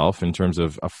of self in terms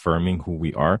of affirming who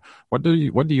we are. What do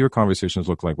your conversations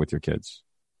look like with your kids?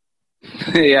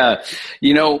 Yeah.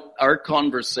 Our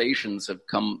conversations have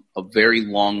come a very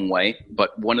long way,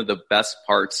 but one of the best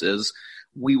parts is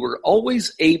we were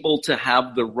always able to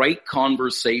have the right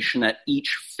conversation at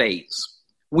each phase.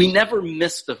 We never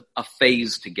missed a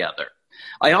phase together.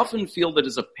 I often feel that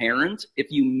as a parent, if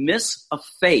you miss a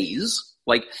phase,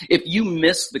 like if you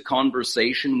miss the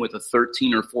conversation with a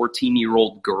 13 or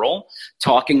 14-year-old girl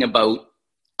talking about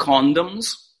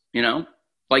condoms,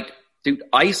 like, dude,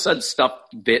 I said stuff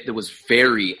that was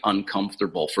very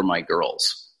uncomfortable for my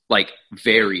girls, like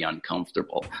very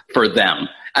uncomfortable for them.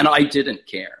 And I didn't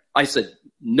care. I said,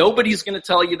 nobody's going to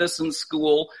tell you this in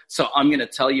school, so I'm going to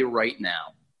tell you right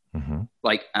now. Mm-hmm.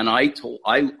 Like, and I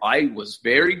was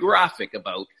very graphic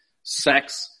about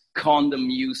sex, condom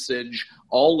usage,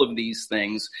 all of these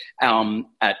things,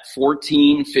 at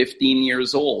 14, 15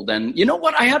 years old. And you know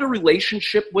what? I had a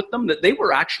relationship with them that they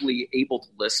were actually able to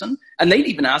listen, and they'd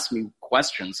even ask me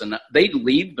questions, and they'd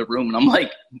leave the room, and I'm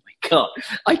like, oh my God,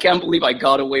 I can't believe I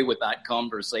got away with that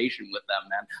conversation with them,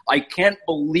 man. I can't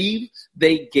believe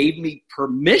they gave me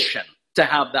permission to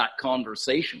have that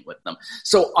conversation with them.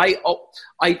 So I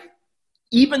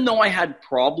even though I had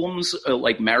problems,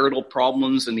 like marital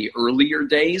problems in the earlier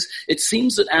days, it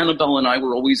seems that Annabelle and I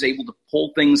were always able to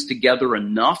pull things together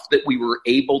enough that we were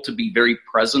able to be very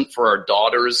present for our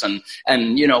daughters and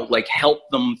like help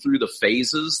them through the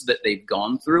phases that they've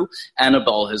gone through.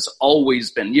 Annabelle has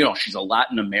always been, she's a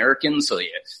Latin American, so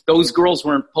those girls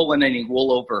weren't pulling any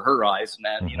wool over her eyes,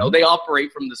 man. Mm-hmm. They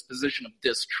operate from this position of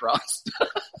distrust.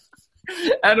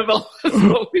 Annabelle was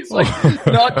always like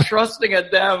not trusting a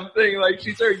damn thing. Like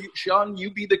she said, Sean, you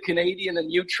be the Canadian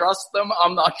and you trust them.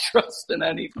 I'm not trusting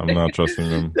anything. I'm not trusting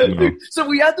them. No. So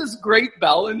we had this great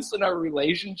balance in our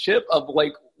relationship of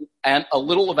like a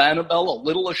little of Annabelle, a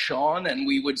little of Sean, and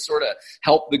we would sort of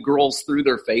help the girls through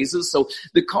their phases. So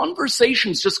the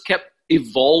conversations just kept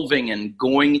evolving and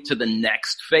going to the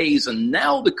next phase. And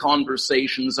now the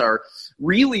conversations are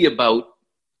really about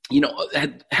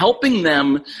helping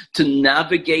them to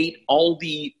navigate all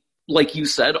the, like you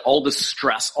said, all the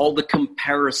stress, all the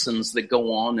comparisons that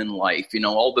go on in life,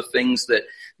 all the things that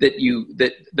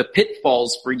the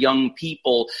pitfalls for young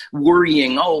people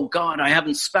worrying, oh God, I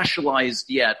haven't specialized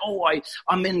yet. Oh,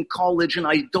 I'm in college and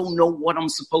I don't know what I'm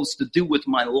supposed to do with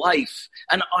my life.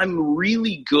 And I'm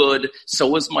really good.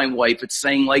 So is my wife. It's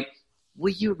saying like,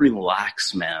 will you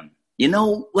relax, man?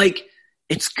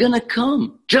 It's gonna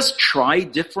come. Just try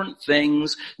different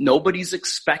things. Nobody's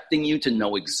expecting you to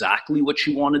know exactly what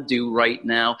you want to do right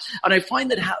now. And I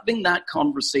find that having that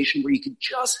conversation where you can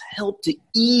just help to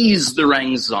ease their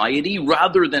anxiety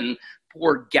rather than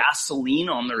pour gasoline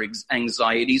on their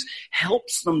anxieties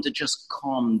helps them to just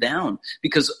calm down.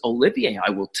 Because Olivier, I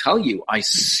will tell you, I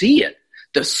see it.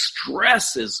 The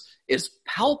stress is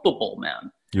palpable, man.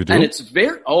 You do? And it's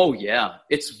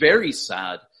it's very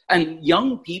sad. And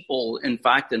young people, in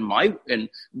fact, in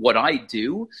what I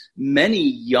do, many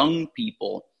young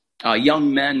people,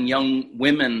 young men, young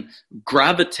women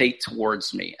gravitate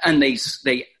towards me, and they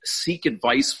seek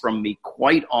advice from me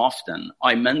quite often.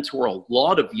 I mentor a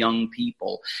lot of young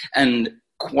people, and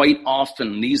quite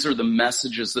often these are the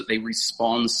messages that they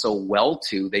respond so well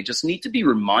to. They just need to be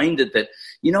reminded that,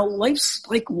 life's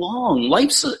like long.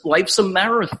 Life's a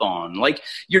marathon. Like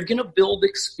you're going to build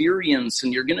experience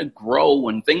and you're going to grow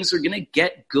and things are going to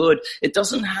get good. It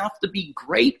doesn't have to be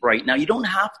great right now. You don't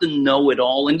have to know it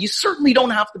all, and you certainly don't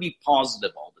have to be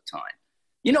positive all the time.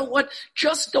 You know what?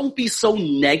 Just don't be so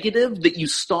negative that you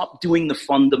stop doing the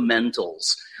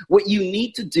fundamentals. What you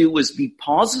need to do is be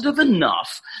positive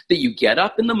enough that you get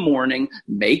up in the morning,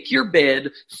 make your bed,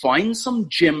 find some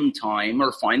gym time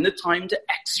or find the time to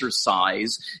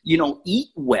exercise, eat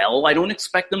well. I don't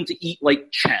expect them to eat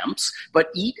like champs, but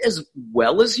eat as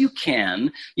well as you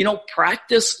can,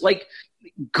 practice like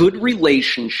good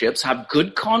relationships, have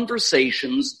good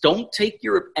conversations, don't take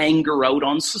your anger out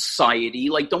on society,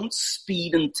 like don't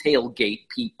speed and tailgate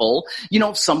people.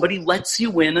 If somebody lets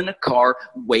you in a car,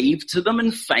 wave to them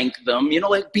and thank them,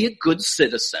 be a good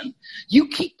citizen. You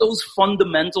keep those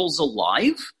fundamentals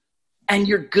alive and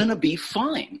you're gonna be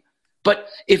fine. But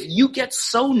if you get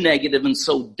so negative and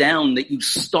so down that you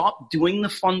stop doing the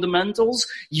fundamentals,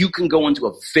 you can go into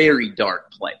a very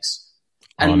dark place.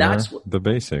 And that's the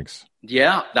basics.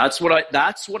 Yeah, that's where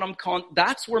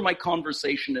my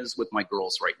conversation is with my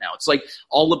girls right now. It's like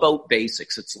all about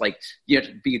basics. It's like you have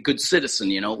to be a good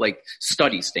citizen, like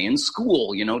study, stay in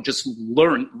school, just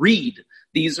learn, read.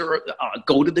 These are,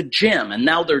 go to the gym. And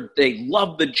now they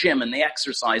love the gym and they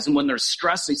exercise. And when they're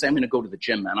stressed, they say, I'm going to go to the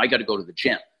gym, man. I got to go to the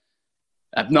gym.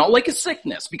 Not like a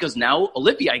sickness, because now,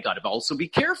 Olivia, I got to also be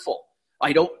careful.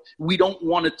 We don't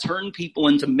want to turn people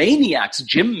into maniacs,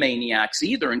 gym maniacs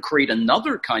either, and create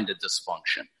another kind of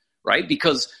dysfunction, right?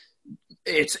 Because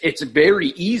it's very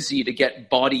easy to get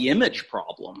body image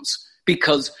problems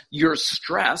because you're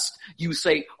stressed. You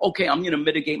say, okay, I'm going to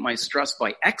mitigate my stress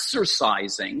by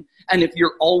exercising. And if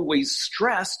you're always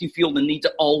stressed, you feel the need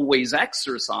to always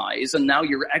exercise. And now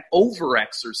you're over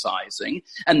exercising.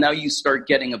 And now you start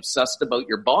getting obsessed about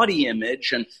your body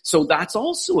image. And so that's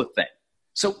also a thing.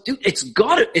 So, dude, it's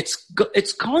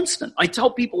constant. I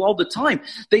tell people all the time,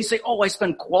 they say, oh, I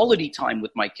spend quality time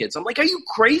with my kids. I'm like, are you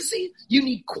crazy? You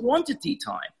need quantity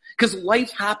time, because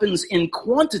life happens in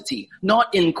quantity,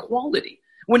 not in quality.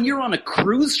 When you're on a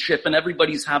cruise ship and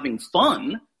everybody's having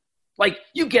fun, like,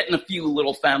 you get in a few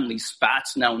little family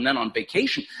spats now and then on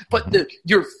vacation, but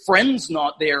your friend's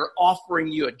not there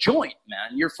offering you a joint,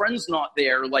 man. Your friend's not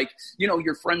there, like,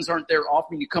 your friends aren't there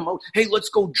offering you come out, hey, let's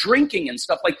go drinking and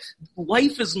stuff. Like,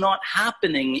 life is not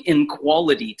happening in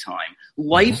quality time.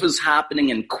 Life is happening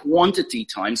in quantity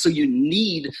time. So you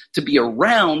need to be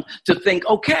around to think,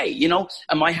 okay,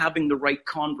 am I having the right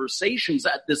conversations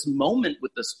at this moment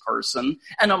with this person?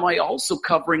 And am I also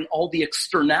covering all the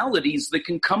externalities that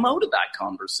can come out of that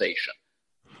conversation?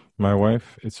 My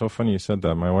wife, it's so funny you said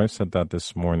that. My wife said that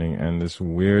this morning, and as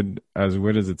weird as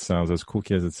it sounds, as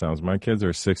kooky as it sounds, my kids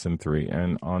are 6 and 3,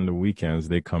 and on the weekends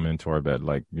they come into our bed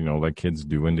like kids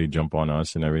do, and they jump on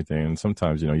us and everything. And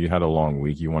sometimes, you had a long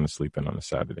week, you want to sleep in on a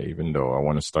Saturday, even though I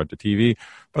want to start the TV,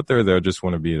 but they're there, just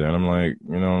want to be there. And I'm like,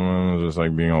 I'm just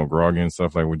like being all groggy and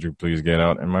stuff, like, would you please get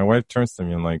out? And my wife turns to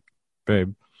me and like,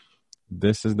 babe,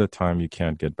 this is the time you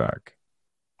can't get back.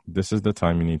 This is the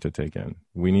time you need to take in.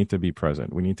 We need to be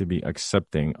present. We need to be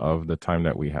accepting of the time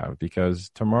that we have, because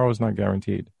tomorrow is not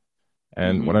guaranteed.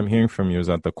 And what I'm hearing from you is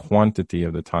that the quantity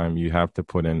of the time, you have to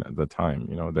put in the time.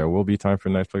 There will be time for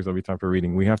Netflix. There'll be time for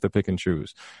reading. We have to pick and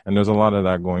choose. And there's a lot of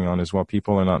that going on as well.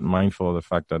 People are not mindful of the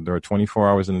fact that there are 24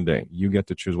 hours in a day. You get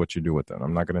to choose what you do with them.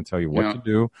 I'm not going to tell you what to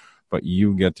do, but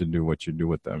you get to do what you do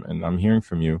with them. And I'm hearing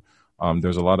from you,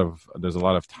 there's a lot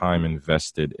of time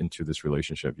invested into this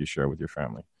relationship you share with your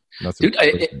family. Dude,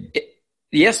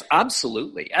 yes,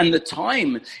 absolutely. And the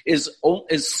time is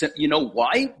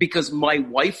why? Because my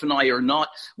wife and I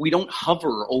we don't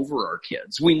hover over our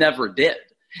kids. We never did.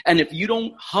 And if you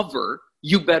don't hover,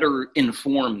 you better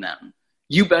inform them.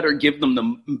 You better give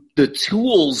them the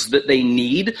tools that they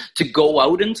need to go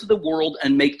out into the world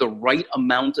and make the right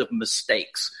amount of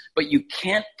mistakes. But you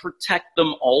can't protect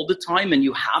them all the time, and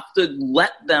you have to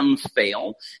let them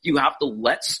fail. You have to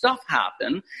let stuff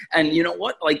happen. And you know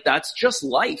what? Like, that's just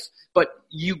life. But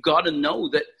you got to know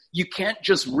that you can't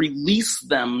just release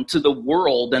them to the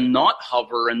world and not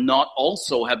hover and not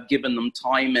also have given them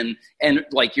time and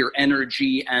like your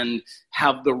energy and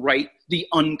have the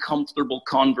uncomfortable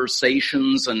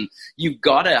conversations. And you've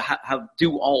got to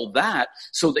do all that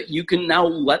so that you can now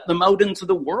let them out into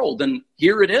the world. And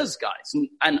here it is, guys.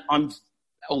 And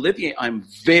I'm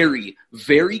very,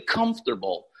 very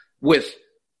comfortable with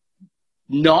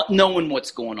not knowing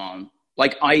what's going on.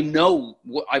 Like, I know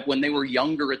when they were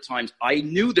younger at times, I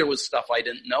knew there was stuff I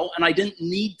didn't know, and I didn't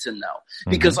need to know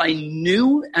because I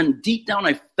knew, and deep down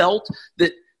I felt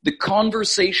that the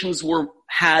conversations were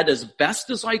had as best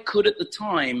as I could at the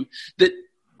time, that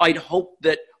I'd hope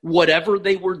that whatever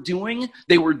they were doing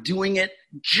it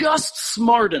just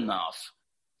smart enough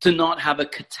to not have a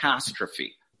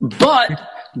catastrophe. But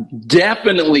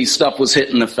definitely stuff was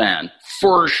hitting the fan,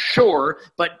 for sure,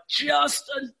 but just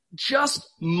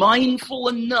mindful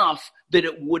enough that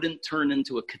it wouldn't turn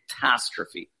into a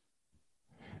catastrophe.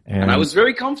 And I was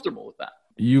very comfortable with that.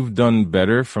 You've done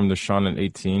better from the Sean at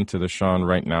 18 to the Sean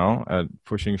right now at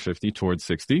pushing 50 towards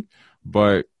 60.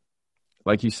 But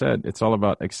like you said, it's all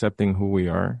about accepting who we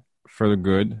are for the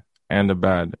good and the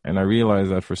bad. And I realize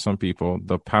that for some people,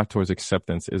 the path towards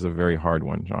acceptance is a very hard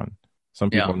one, John. Some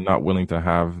people are not willing to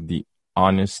have the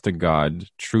honest to God,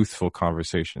 truthful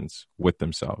conversations with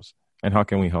themselves. And how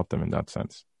can we help them in that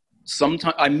sense?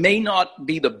 Sometimes I may not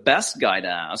be the best guy to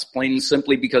ask, plain and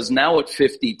simply because now at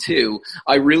 52,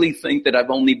 I really think that I've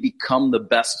only become the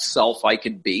best self I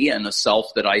could be, and a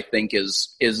self that I think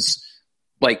is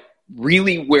like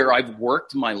really where I've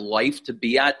worked my life to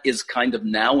be at is kind of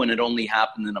now, and it only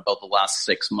happened in about the last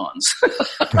 6 months.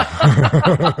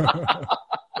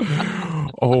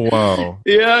 Oh, wow.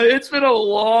 Yeah, it's been a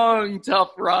long,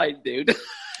 tough ride, dude.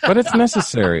 But it's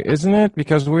necessary, isn't it?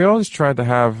 Because we always try to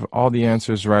have all the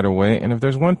answers right away. And if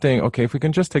there's one thing, okay, if we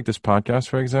can just take this podcast,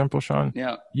 for example, Sean,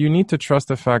 you need to trust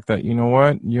the fact that, you know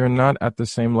what, you're not at the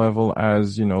same level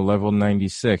as, level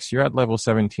 96. You're at level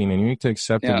 17, and you need to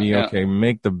accept okay,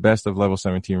 make the best of level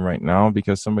 17 right now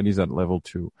because somebody's at level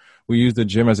 2. We use the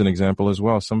gym as an example as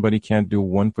well. Somebody can't do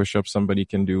 1 push-up. Somebody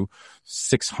can do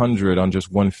 600 on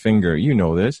just one finger. You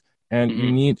know this. And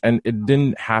and it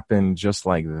didn't happen just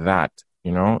like that.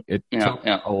 It took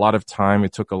a lot of time.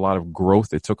 It took a lot of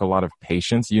growth. It took a lot of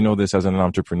patience. You know this as an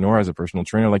entrepreneur, as a personal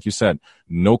trainer. Like you said,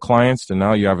 no clients to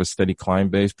now you have a steady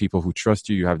client base, people who trust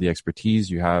you. You have the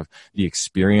expertise. You have the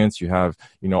experience. You have,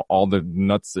 all the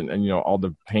nuts and all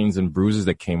the pains and bruises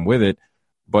that came with it.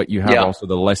 but you have also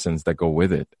the lessons that go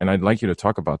with it. And I'd like you to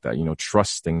talk about that,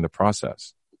 trusting the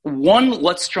process. One,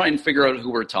 let's try and figure out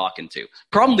who we're talking to.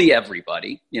 Probably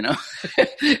everybody,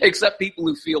 except people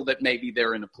who feel that maybe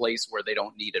they're in a place where they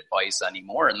don't need advice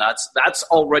anymore. And that's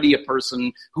already a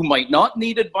person who might not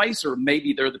need advice, or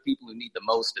maybe they're the people who need the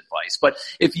most advice. But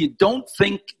if you don't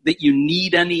think that you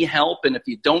need any help, and if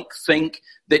you don't think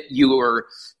that you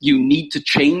need to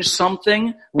change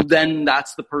something, then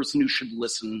that's the person who should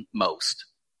listen most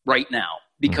right now.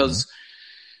 Because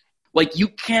you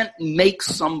can't make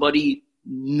somebody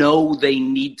know they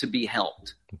need to be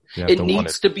helped. It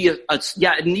needs to be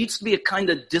it needs to be a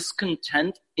kind of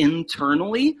discontent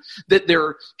internally that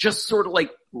they're just sort of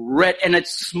like red, and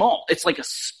it's small. It's like a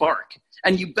spark,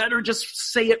 and you better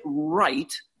just say it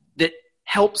right. That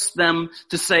helps them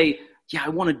to say, yeah, I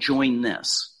want to join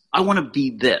this. I want to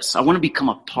be this. I want to become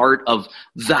a part of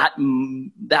that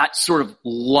sort of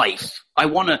life. I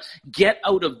want to get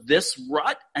out of this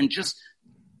rut and just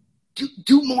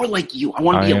do more like you. I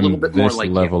want to be a little bit more like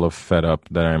you. This level of fed up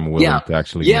that I'm willing to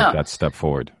actually make that step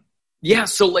forward. Yeah.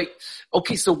 So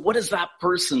okay, so what does that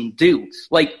person do?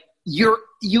 You're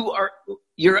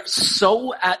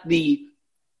so at the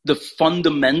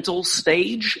fundamental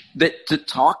stage that to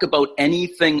talk about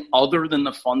anything other than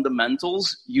the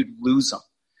fundamentals, you'd lose them.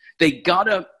 They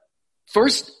gotta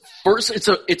first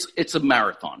it's a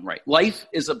marathon, right? Life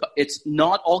it's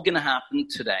not all going to happen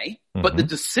today, but the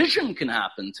decision can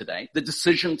happen today. The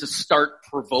decision to start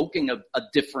provoking a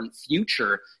different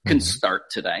future can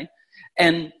start today.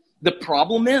 And the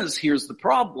problem is, here's the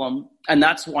problem, and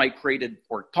that's why I created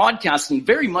Work Podcasting,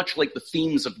 very much like the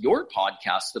themes of your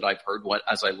podcast that I've heard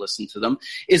as I listen to them,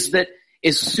 is that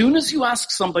as soon as you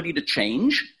ask somebody to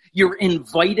change, you're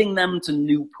inviting them to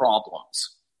new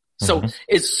problems. So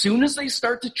as soon as they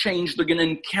start to change, they're going to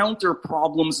encounter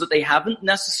problems that they haven't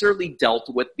necessarily dealt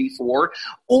with before,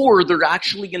 or they're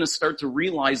actually going to start to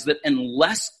realize that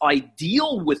unless I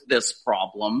deal with this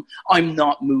problem, I'm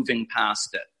not moving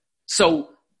past it. So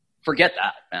forget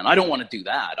that, man. I don't want to do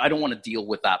that. I don't want to deal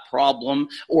with that problem,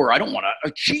 or I don't want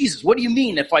to, Jesus, what do you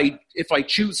mean if I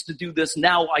choose to do this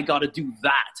now, I got to do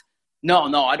that?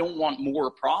 No, I don't want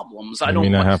more problems. I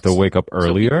have to wake up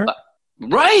earlier?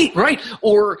 Right.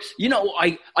 Or,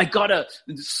 I gotta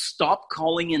stop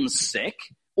calling in sick,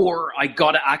 or I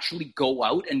gotta actually go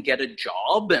out and get a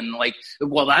job, and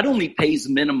that only pays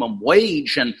minimum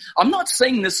wage. And I'm not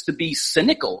saying this to be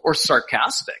cynical or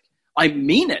sarcastic. I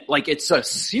mean it. It's a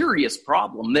serious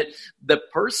problem that the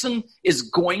person is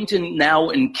going to now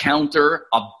encounter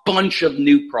a bunch of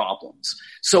new problems.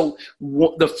 So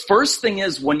the first thing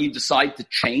is, when you decide to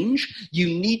change, you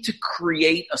need to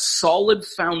create a solid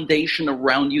foundation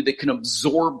around you that can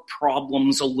absorb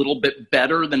problems a little bit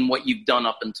better than what you've done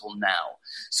up until now.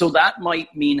 So that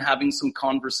might mean having some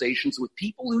conversations with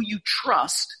people who you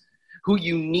trust, who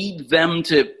you need them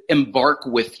to embark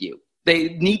with you. They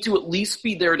need to at least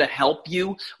be there to help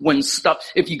you when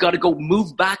if you got to go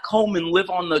move back home and live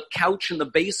on the couch in the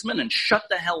basement and shut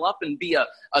the hell up and be a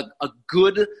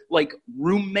good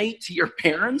roommate to your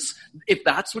parents, if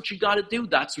that's what you got to do,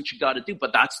 that's what you got to do.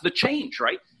 But that's the change,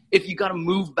 right? If you got to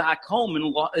move back home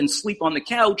and sleep on the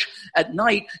couch at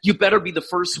night, you better be the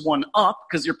first one up,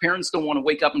 because your parents don't want to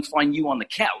wake up and find you on the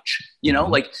couch. You're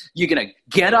going to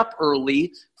get up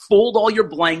early, fold all your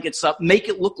blankets up, make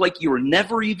it look like you were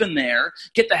never even there,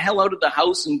 get the hell out of the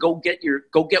house and go get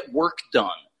work done.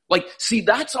 See,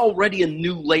 that's already a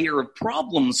new layer of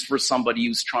problems for somebody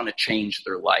who's trying to change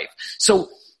their life. So,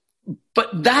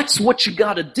 but that's what you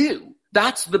got to do.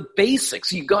 That's the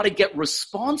basics. You got to get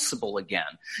responsible again.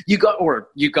 You got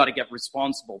to get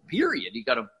responsible, period. You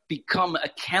got to become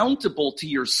accountable to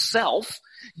yourself,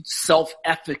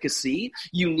 self-efficacy.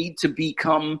 You need to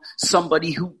become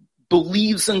somebody who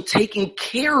believes in taking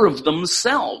care of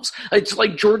themselves. It's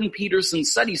like Jordan Peterson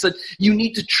said. He said, you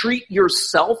need to treat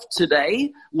yourself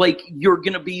today like you're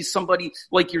going to be somebody,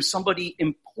 like you're somebody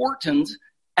important,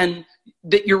 and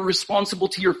that you're responsible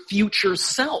to your future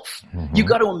self. You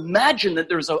got to imagine that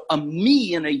there's a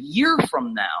me in a year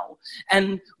from now,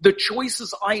 and the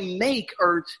choices I make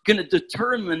are going to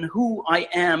determine who I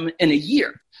am in a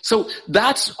year. So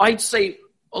I'd say,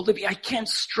 Olivia, I can't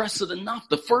stress it enough.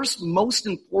 The first most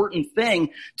important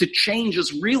thing to change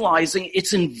is realizing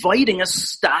it's inviting a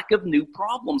stack of new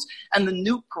problems. And the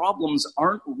new problems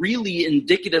aren't really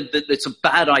indicative that it's a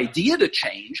bad idea to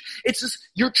change. It's just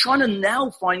you're trying to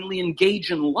now finally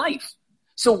engage in life.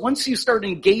 So once you start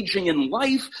engaging in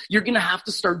life, you're going to have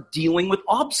to start dealing with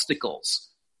obstacles,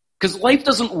 because life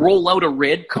doesn't roll out a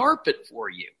red carpet for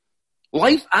you.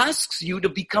 Life asks you to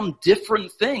become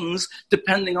different things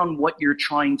depending on what you're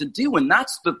trying to do. And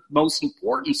that's the most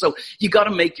important. So you got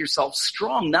to make yourself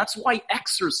strong. That's why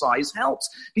exercise helps,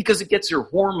 because it gets your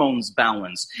hormones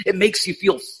balanced. It makes you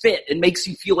feel fit. It makes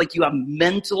you feel like you have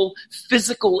mental,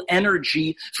 physical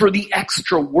energy for the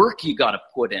extra work you got to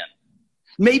put in.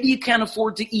 Maybe you can't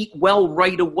afford to eat well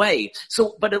right away.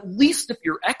 So, but at least if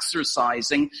you're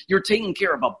exercising, you're taking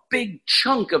care of a big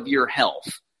chunk of your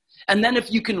health. And then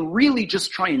if you can really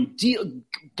just try and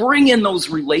bring in those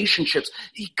relationships,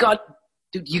 you got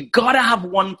to have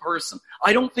one person.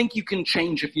 I don't think you can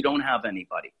change if you don't have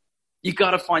anybody. You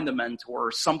got to find a mentor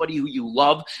or somebody who you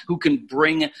love, who can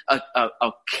bring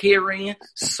a caring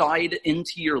side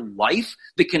into your life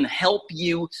that can help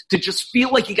you to just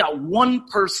feel like you got one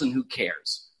person who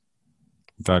cares.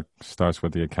 That starts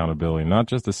with the accountability, not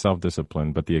just the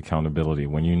self-discipline, but the accountability.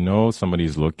 When you know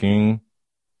somebody's looking,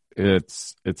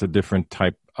 it's a different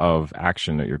type of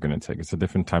action that you're going to take. It's a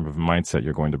different type of mindset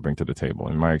you're going to bring to the table,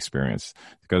 in my experience.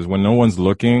 Because when no one's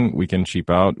looking, we can cheap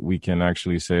out. We can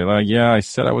actually say, like, yeah, I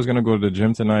said I was going to go to the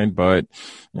gym tonight, but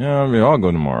yeah, I'll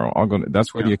go tomorrow.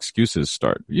 That's where the excuses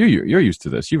start. You're used to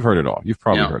this. You've heard it all. You've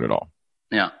probably heard it all.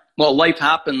 Yeah. Well, life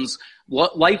happens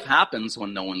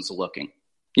when no one's looking.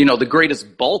 You know, the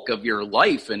greatest bulk of your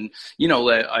life. And, you know,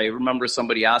 I remember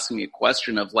somebody asking me a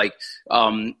question of like,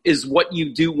 is what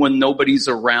you do when nobody's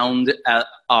around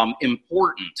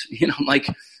important? You know, like,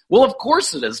 well, of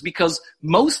course it is, because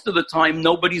most of the time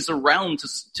nobody's around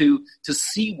to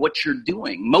see what you're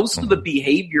doing. Most of the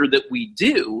behavior that we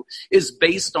do is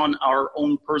based on our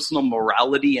own personal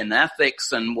morality and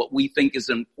ethics and what we think is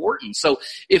important. So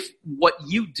if what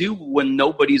you do when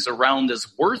nobody's around is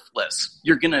worthless,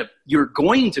 you're going to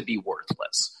be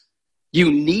worthless.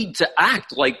 You need to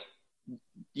act like,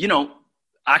 you know,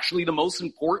 actually the most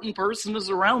important person is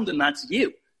around, and that's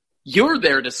you. You're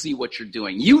there to see what you're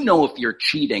doing. You know if you're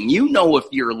cheating. You know if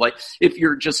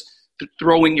you're just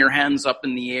throwing your hands up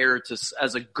in the air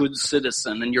as a good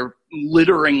citizen, and you're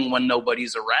littering when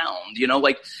nobody's around. You know,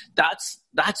 like that's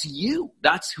you.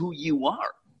 That's who you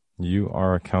are. You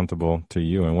are accountable to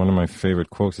you. And one of my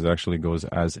favorite quotes goes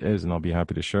as is, and I'll be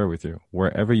happy to share with you.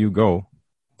 Wherever you go,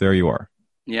 there you are.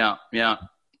 Yeah.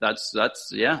 That's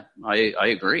I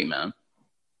agree, man.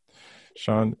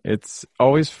 Sean, it's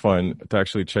always fun to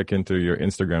actually check into your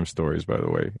Instagram stories, by the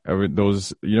way.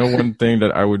 One thing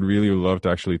that I would really love to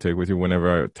actually take with you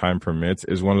whenever time permits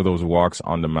is one of those walks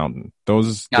on the mountain.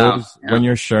 When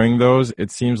you're sharing those,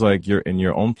 it seems like you're in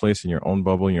your own place, in your own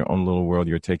bubble, in your own little world.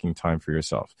 You're taking time for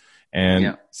yourself.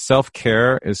 And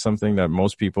self-care is something that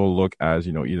most people look as,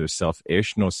 you know, either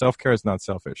selfish. No, self-care is not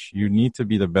selfish. You need to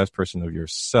be the best person of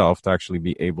yourself to actually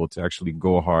be able to actually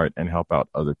go hard and help out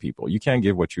other people. You can't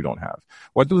give what you don't have.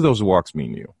 What do those walks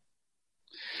mean to you?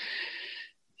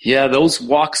 Yeah, those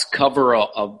walks cover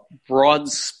a broad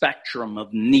spectrum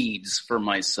of needs for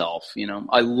myself. You know,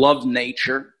 I love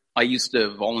nature. I used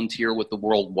to volunteer with the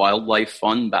World Wildlife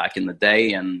Fund back in the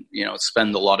day, and, you know,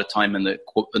 spend a lot of time in the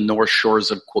North Shores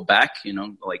of Quebec, you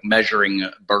know, like measuring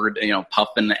bird, you know,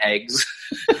 puffin eggs.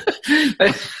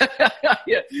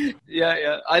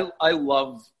 Yeah. I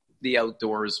love the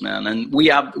outdoors, man. And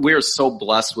we are so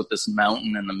blessed with this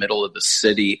mountain in the middle of the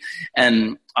city.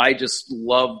 And I just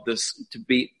love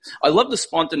I love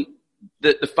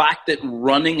the fact that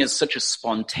running is such a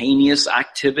spontaneous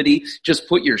activity. Just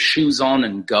put your shoes on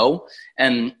and go.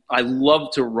 And I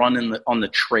love to run on the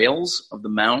trails of the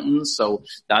mountains. So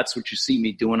that's what you see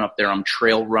me doing up there. I'm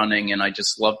trail running, and I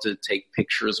just love to take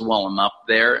pictures while I'm up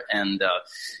there. And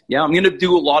I'm going to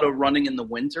do a lot of running in the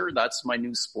winter. That's my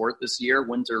new sport this year,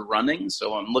 winter running.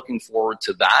 So I'm looking forward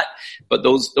to that. But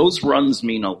those runs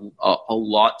mean a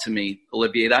lot to me,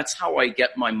 Olivier. That's how I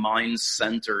get my mind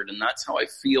centered, and that's how I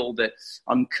feel that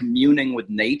I'm communing with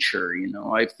nature. You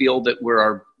know, I feel that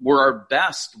we're our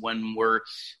best when we're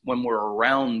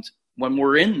around, when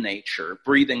we're in nature,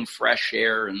 breathing fresh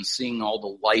air and seeing all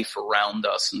the life around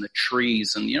us and the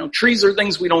trees. And, you know, trees are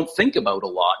things we don't think about a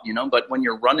lot, you know, but when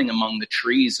you're running among the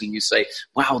trees and you say,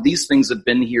 wow, these things have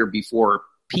been here before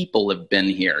people have been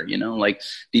here, you know, like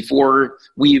before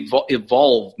we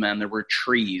evolved, man, there were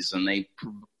trees, and they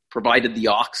provided the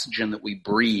oxygen that we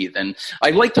breathe. And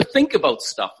I like to think about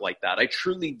stuff like that. I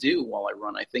truly do while I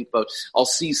run. I think about, I'll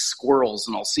see squirrels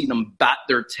and I'll see them bat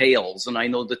their tails. And I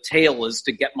know the tail is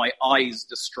to get my eyes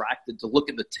distracted to look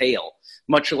at the tail.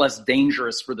 Much less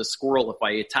dangerous for the squirrel if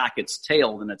I attack its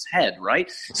tail than its head,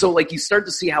 right? So like you start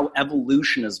to see how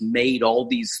evolution has made all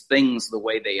these things the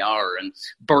way they are. And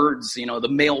birds, you know, the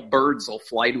male birds will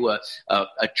fly to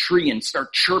a tree and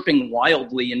start chirping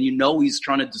wildly. And you know he's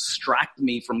trying to distract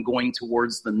me from I'm going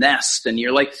towards the nest. And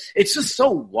you're like, it's just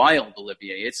so wild,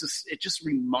 Olivier. It just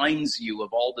reminds you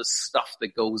of all this stuff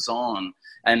that goes on,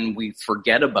 and we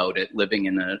forget about it living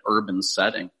in an urban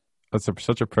setting. That's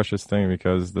such a precious thing,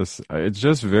 because it's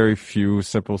just very few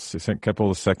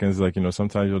couple of seconds. Like,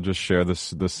 sometimes you'll just share the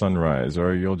sunrise,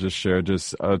 or you'll just share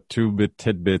just 2-bit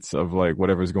tidbits of like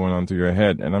whatever's going on through your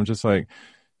head. And I'm just like,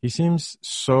 he seems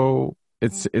so,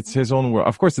 it's his own world.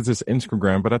 Of course, it's his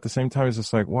Instagram, but at the same time, it's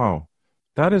just like, wow,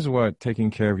 that is what taking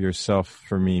care of yourself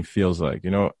for me feels like.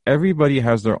 Everybody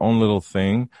has their own little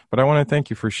thing, but I want to thank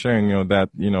you for sharing,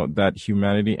 that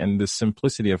humanity and the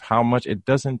simplicity of how much it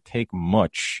doesn't take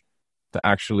much to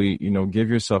actually, give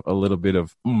yourself a little bit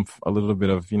of oomph, a little bit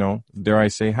of, dare I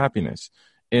say, happiness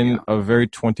in a very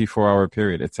 24-hour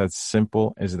period. It's as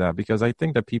simple as that, because I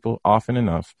think that people often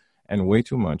enough and way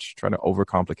too much try to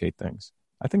overcomplicate things.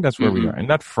 I think that's where we are, and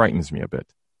that frightens me a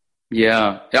bit.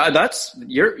 Yeah,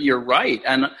 you're right.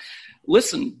 And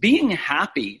listen, being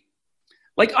happy,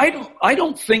 like I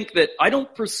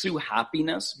don't pursue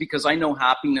happiness because I know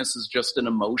happiness is just an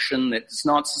emotion that's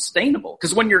not sustainable.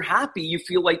 Because when you're happy, you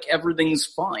feel like everything's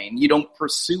fine. You don't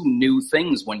pursue new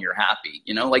things when you're happy.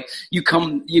 Like you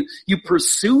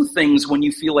pursue things when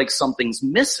you feel like something's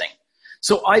missing.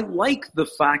 So I like the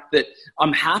fact that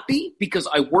I'm happy because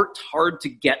I worked hard to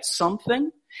get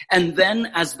something. And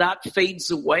then as that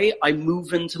fades away, I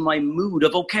move into my mood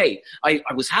of, okay, I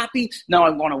was happy. Now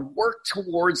I want to work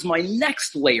towards my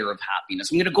next layer of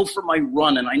happiness. I'm going to go for my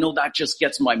run. And I know that just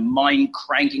gets my mind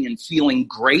cranking and feeling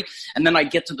great. And then I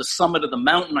get to the summit of the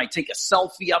mountain. I take a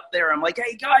selfie up there. I'm like,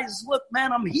 hey guys, look,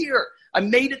 man, I'm here. I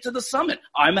made it to the summit.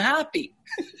 I'm happy.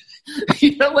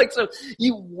 So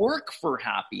you work for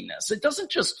happiness. It doesn't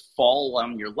just fall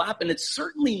on your lap, and it's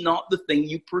certainly not the thing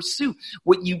you pursue.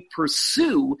 What you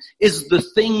pursue is the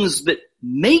things that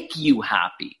make you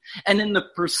happy. And in the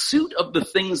pursuit of the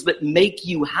things that make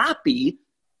you happy,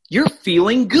 you're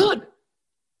feeling good.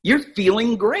 You're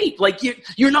feeling great. Like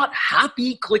you're not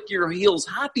happy, click your heels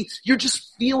happy. You're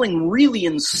just feeling really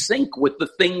in sync with the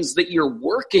things that you're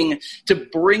working to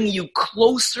bring you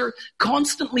closer,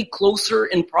 constantly closer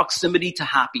in proximity to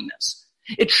happiness.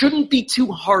 It shouldn't be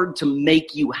too hard to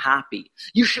make you happy.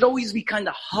 You should always be kind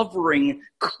of hovering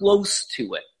close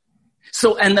to it.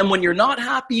 So, and then when you're not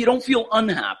happy, you don't feel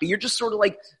unhappy. You're just sort of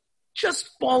like, just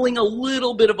falling a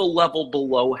little bit of a level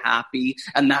below happy,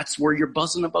 and that's where you're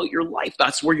buzzing about your life.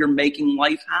 That's where you're making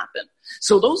life happen.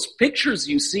 So those pictures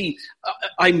you see,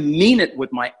 I mean it with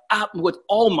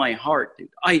all my heart, dude.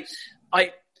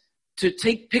 To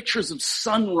take pictures of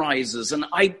sunrises, and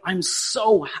I'm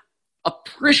so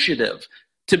appreciative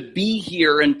to be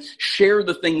here and share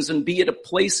the things and be at a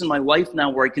place in my life now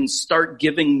where I can start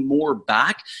giving more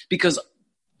back, because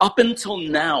up until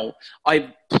now,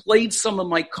 I've played some of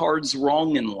my cards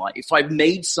wrong in life. I've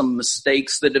made some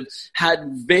mistakes that have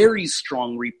had very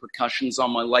strong repercussions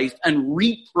on my life and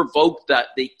re-provoked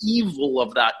the evil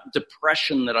of that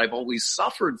depression that I've always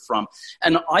suffered from.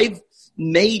 And I've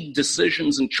made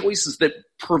decisions and choices that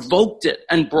provoked it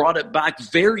and brought it back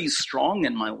very strong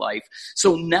in my life.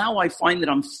 So now I find that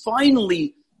I'm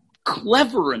finally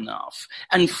clever enough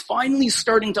and finally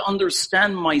starting to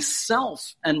understand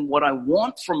myself and what I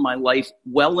want from my life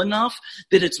well enough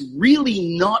that it's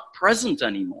really not present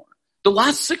anymore. The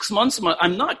last 6 months,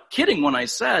 I'm not kidding when I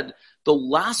said the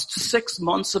last 6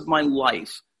 months of my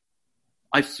life,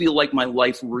 I feel like my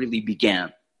life really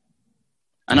began.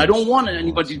 And I don't want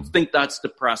anybody to think that's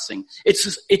depressing.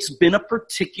 It's been a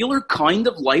particular kind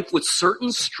of life with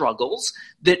certain struggles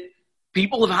that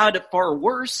people have had it far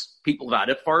worse. People have had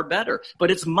it far better.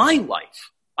 But it's my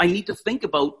life. I need to think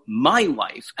about my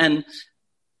life. And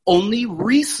only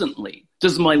recently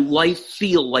does my life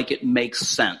feel like it makes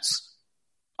sense.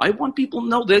 I want people to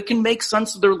know that it can make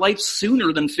sense of their life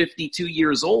sooner than 52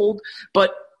 years old.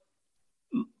 But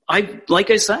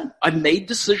like I said, I've made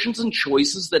decisions and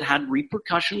choices that had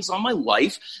repercussions on my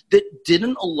life that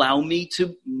didn't allow me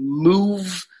to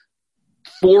move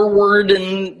forward,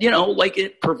 and like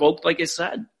it provoked, like I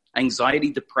said,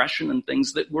 anxiety, depression, and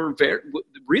things that were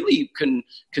really can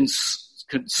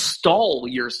stall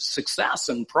your success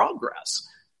and progress.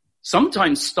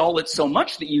 Sometimes stall it so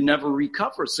much that you never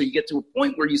recover. So you get to a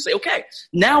point where you say, okay,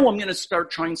 now I'm going to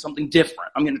start trying something different.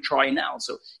 I'm going to try now.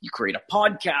 So you create a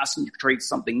podcast and you create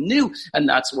something new, and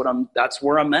that's where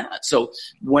I'm at. So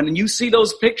when you see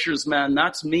those pictures, man,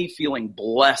 that's me feeling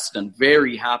blessed and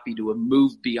very happy to have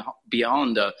moved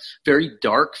beyond a very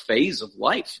dark phase of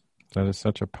life. That is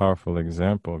such a powerful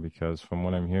example, because from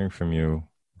what I'm hearing from you,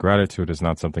 gratitude is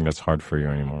not something that's hard for you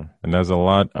anymore. And there's a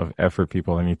lot of effort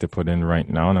people need to put in right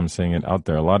now, and I'm saying it out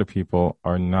there. A lot of people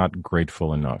are not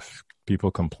grateful enough.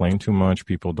 People complain too much.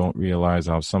 People don't realize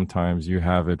how sometimes you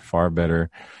have it far better.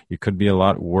 You could be a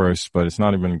lot worse, but it's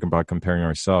not even about comparing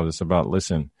ourselves. It's about,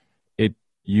 listen,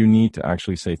 you need to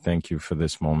actually say thank you for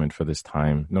this moment, for this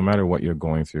time. No matter what you're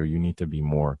going through, you need to be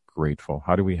more grateful.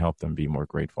 How do we help them be more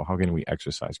grateful? How can we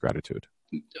exercise gratitude?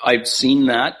 I've seen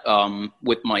that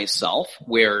with myself,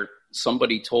 where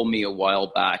somebody told me a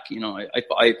while back,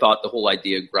 I thought the whole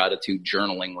idea of gratitude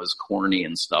journaling was corny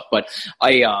and stuff, but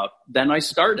then I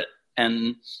started,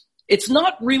 and it's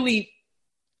not really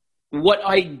what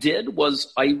I did.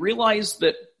 Was I realized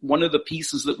that one of the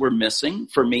pieces that were missing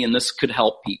for me, and this could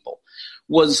help people,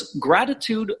 was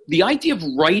gratitude. The idea of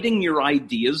writing your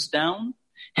ideas down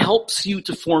helps you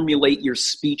to formulate your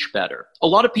speech better. A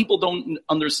lot of people don't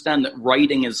understand that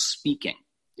writing is speaking.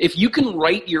 If you can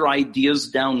write your ideas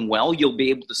down well, you'll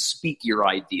be able to speak your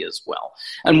ideas well.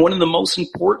 And one of the most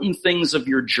important things of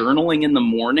your journaling in the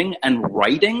morning and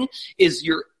writing is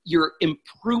you're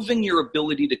improving your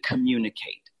ability to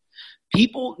communicate.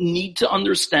 People need to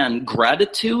understand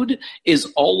gratitude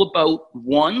is all about,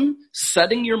 one,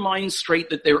 setting your mind straight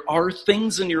that there are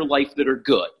things in your life that are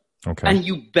good. Okay. And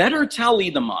you better tally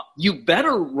them up. You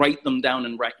better write them down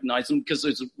and recognize them,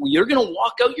 because you're going to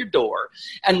walk out your door,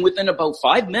 and within about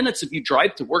 5 minutes, if you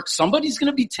drive to work, somebody's going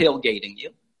to be tailgating you.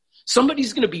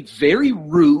 Somebody's going to be very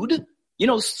rude.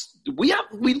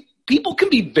 People can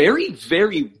be very,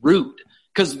 very rude.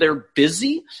 Because they're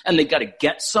busy and they got to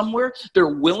get somewhere. They're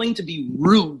willing to be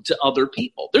rude to other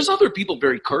people. There's other people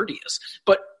very courteous,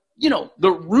 but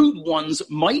the rude ones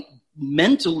might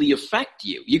mentally affect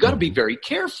you. You got to be very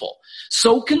careful.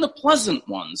 So can the pleasant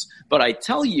ones. But I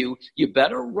tell you, you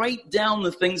better write down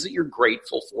the things that you're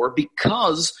grateful for,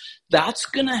 because that's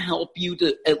going to help you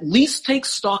to at least take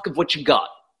stock of what you got.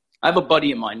 I have a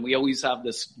buddy of mine. We always have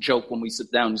this joke when we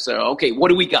sit down and say, okay, what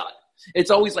do we got?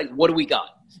 It's always like, what do we got?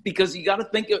 Because you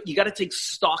got to take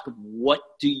stock of what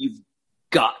do you've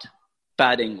got.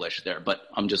 Bad English there, but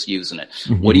I'm just using it.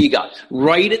 Mm-hmm. What do you got?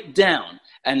 Write it down,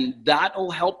 and that'll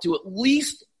help to at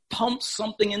least pump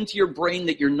something into your brain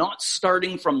that you're not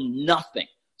starting from nothing.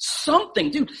 Something,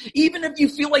 dude. Even if you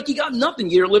feel like you got nothing,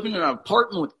 you're living in an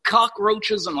apartment with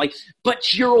cockroaches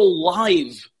but you're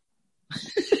alive.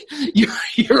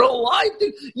 You're alive,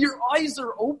 dude. Your eyes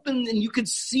are open and you could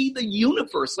see the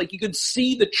universe. Like, you could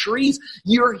see the trees.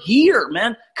 You're here,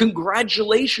 man.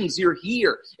 Congratulations, you're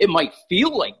here. It might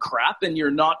feel like crap and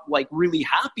you're not like really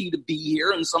happy to be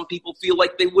here, and some people feel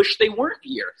like they wish they weren't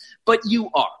here, but you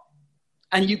are.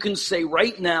 And you can say,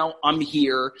 right now, I'm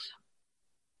here.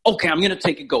 Okay, I'm going to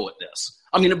take a go at this.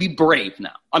 I'm going to be brave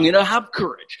now. I'm going to have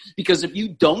courage, because if you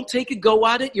don't take a go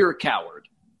at it, you're a coward.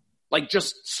 Like,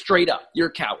 just straight up, you're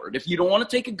a coward. If you don't want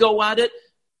to take a go at it,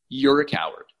 you're a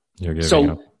coward. You're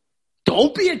giving up.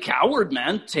 Don't be a coward,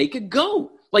 man. Take a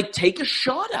go. Like, take a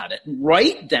shot at it.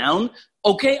 Write down,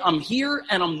 okay, I'm here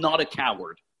and I'm not a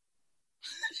coward.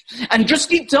 And just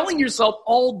keep telling yourself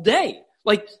all day.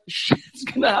 Like, shit's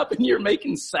going to happen. You're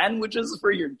making sandwiches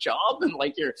for your job, and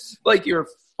you're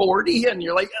 40 and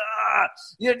you're like,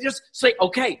 just say,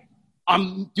 okay,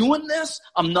 I'm doing this.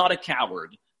 I'm not a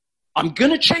coward. I'm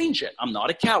going to change it. I'm not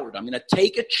a coward. I'm going to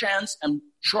take a chance and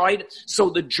try it. So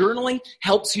the journaling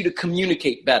helps you to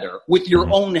communicate better with your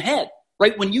own head,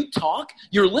 right? When you talk,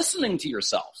 you're listening to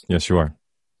yourself. Yes, you are.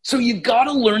 So you've got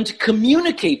to learn to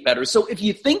communicate better. So if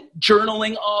you think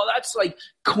journaling, that's like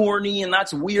corny and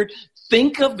that's weird,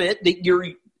 think of it that you're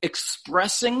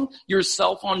expressing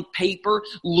yourself on paper,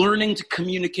 learning to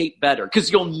communicate better,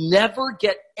 because you'll never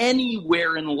get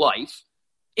anywhere in life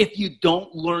if you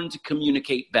don't learn to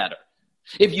communicate better.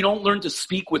 If you don't learn to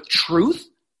speak with truth,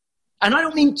 and I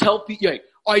don't mean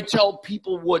I tell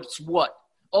people what's what.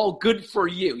 Oh, good for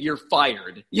you. You're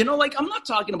fired. I'm not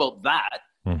talking about that.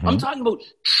 Mm-hmm. I'm talking about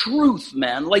truth,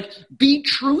 man. Like, be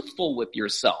truthful with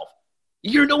yourself.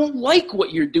 You don't like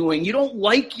what you're doing. You don't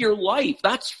like your life.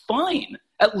 That's fine.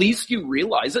 At least you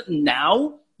realize it.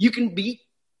 Now you can be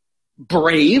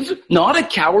brave, not a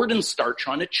coward, and start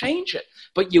trying to change it.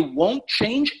 But you won't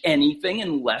change anything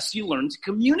unless you learn to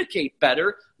communicate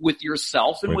better with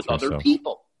yourself and with other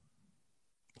people.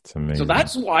 It's amazing. So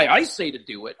that's why I say to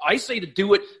do it. I say to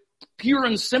do it pure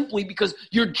and simply because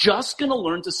you're just going to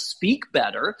learn to speak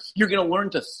better. You're going to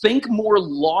learn to think more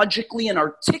logically and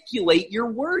articulate your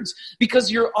words,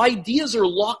 because your ideas are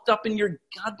locked up in your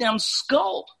goddamn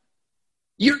skull.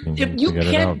 And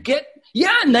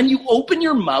then you open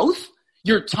your mouth,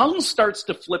 your tongue starts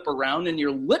to flip around and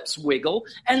your lips wiggle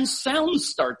and sounds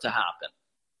start to happen.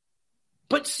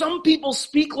 But some people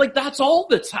speak like that's all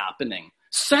that's happening.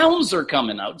 Sounds are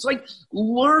coming out. It's like,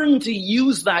 learn to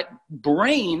use that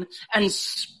brain and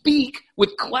speak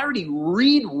with clarity.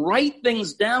 Read, write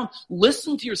things down.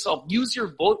 Listen to yourself. Use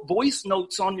your voice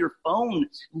notes on your phone.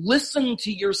 Listen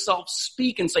to yourself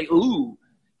speak and say, ooh,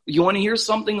 you want to hear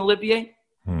something, Olivier?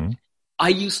 I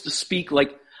used to speak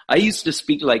like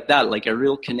that, like a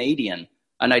real Canadian.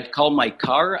 And I'd call my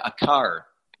car a car.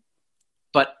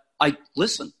 But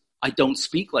I don't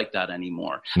speak like that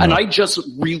anymore. No. And I just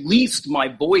released my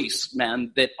voice,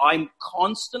 man, that I'm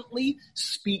constantly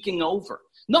speaking over.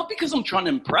 Not because I'm trying to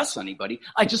impress anybody.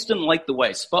 I just didn't like the way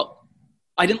I spoke.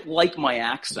 I didn't like my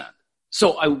accent.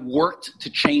 So I worked to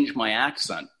change my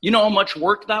accent. You know how much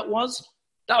work that was?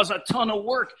 That was a ton of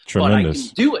work. Tremendous.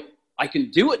 But I can do it. I can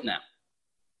do it now.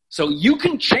 So you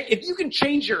can change, if you can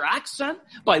change your accent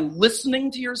by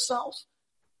listening to yourself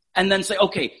and then say,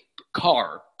 okay,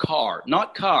 car,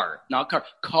 not car.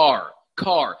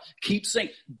 Keep saying,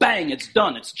 bang, it's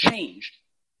done. It's changed.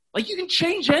 Like, you can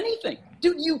change anything.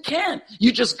 Dude, you can.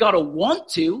 You just got to want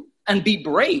to and be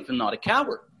brave and not a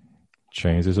coward.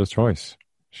 Change is a choice.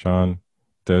 Sean,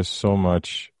 there's so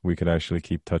much we could actually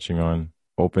keep touching on.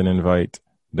 Open invite.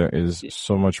 There is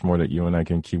so much more that you and I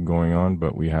can keep going on,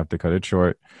 but we have to cut it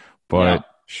short. But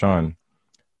Sean,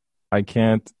 I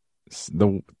can't,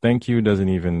 the thank you doesn't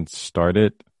even start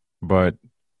it, but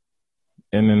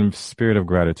in a spirit of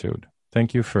gratitude,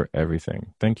 thank you for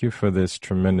everything. Thank you for this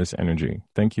tremendous energy.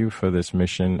 Thank you for this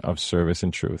mission of service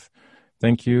and truth.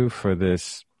 Thank you for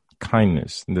this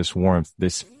kindness, this warmth,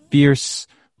 this fierce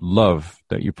love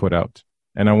that you put out.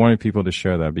 And I wanted people to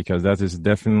share that, because that is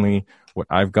definitely what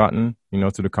I've gotten,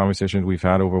 through the conversations we've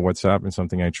had over WhatsApp, and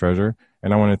something I treasure.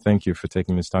 And I want to thank you for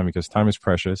taking this time, because time is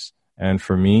precious. And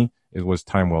for me, it was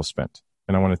time well spent.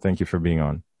 And I want to thank you for being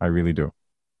on. I really do.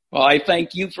 Well, I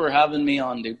thank you for having me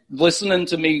on, dude. Listening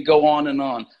to me go on and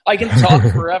on. I can talk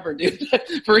forever, dude.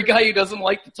 For a guy who doesn't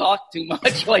like to talk too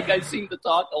much, like I seem to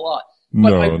talk a lot.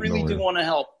 But I really do want to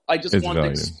help. I just want to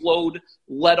explode,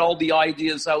 let all the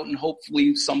ideas out, and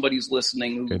hopefully somebody's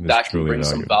listening that can bring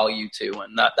some value to.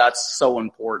 And that's so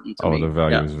important to me. The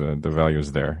value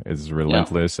is there. It's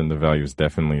relentless, and the value is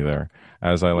definitely there.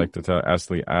 As I like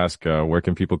to ask, where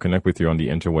can people connect with you on the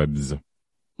interwebs?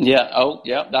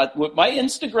 That with my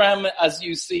Instagram, as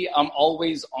you see, I'm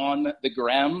always on the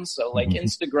gram. So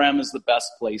Instagram is the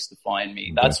best place to find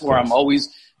me. That's where I'm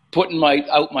always putting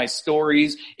out my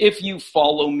stories. If you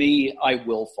follow me, I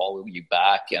will follow you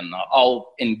back, and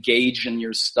I'll engage in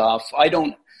your stuff.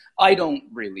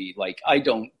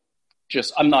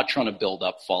 I'm not trying to build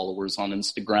up followers on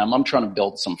Instagram. I'm trying to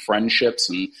build some friendships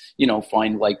and,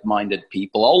 find like-minded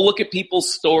people. I'll look at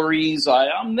people's stories.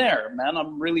 I'm there, man.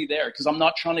 I'm really there, because I'm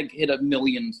not trying to hit 1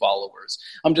 million followers.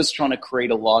 I'm just trying to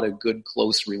create a lot of good,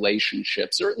 close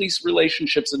relationships, or at least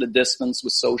relationships at a distance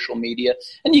with social media.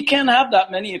 And you can't have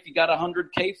that many if you got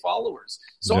 100K followers.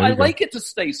 So I like it to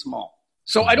stay small.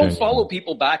 So I don't follow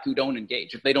people back who don't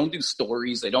engage. If they don't do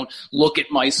stories, they don't look at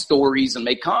my stories and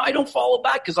I don't follow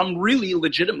back, because I'm really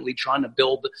legitimately trying to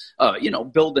build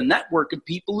a network of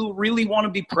people who really want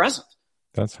to be present.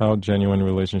 That's how genuine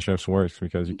relationships works,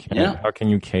 because you can't. Yeah. How can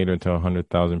you cater to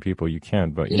 100,000 people? You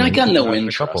can't. But I got no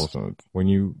interest. When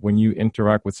you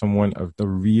interact with someone, of the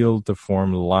real,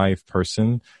 deformed, live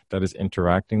person that is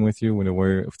interacting with you,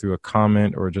 through a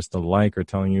comment or just a like, or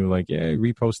telling you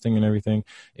reposting and everything,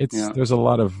 there's a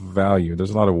lot of value.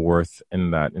 There's a lot of worth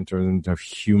in that, in terms of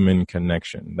human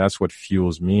connection. That's what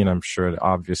fuels me, and I'm sure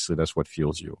obviously that's what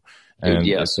fuels you. And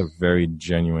it's a very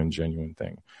genuine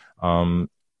thing.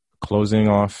 Closing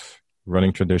off,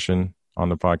 running tradition on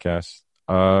the podcast,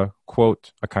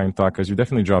 quote, a kind thought, because you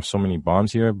definitely dropped so many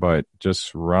bombs here, but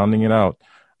just rounding it out,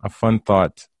 a fun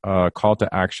thought, call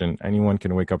to action. Anyone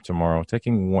can wake up tomorrow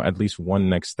taking at least one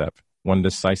next step, one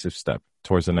decisive step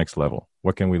towards the next level.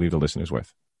 What can we leave the listeners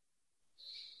with?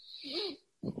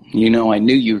 I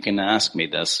knew you were going to ask me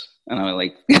this, and I was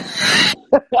like,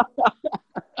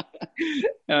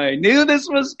 I knew this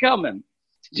was coming.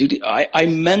 Dude, I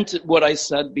meant what I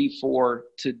said before,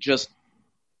 to just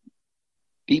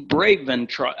be brave and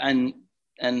try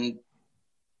and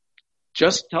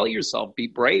just tell yourself, be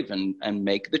brave and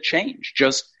make the change.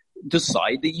 Just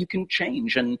decide that you can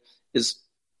change. And as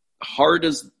hard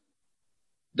as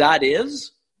that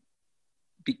is,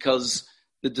 because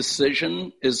the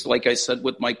decision is, like I said,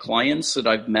 with my clients that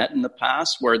I've met in the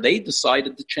past, where they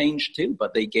decided to change too,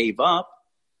 but they gave up.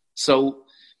 So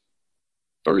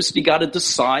first, you got to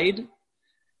decide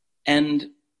and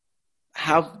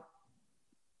have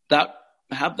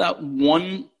that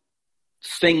one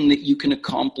thing that you can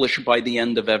accomplish by the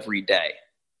end of every day.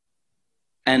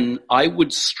 And I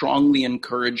would strongly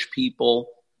encourage people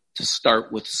to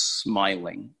start with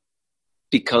smiling.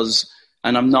 Because,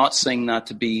 and I'm not saying that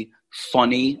to be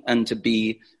funny and to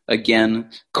be, again,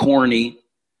 corny.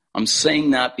 I'm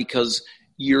saying that because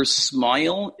your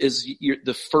smile is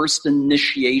the first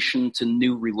initiation to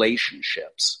new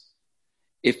relationships.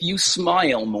 If you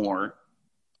smile more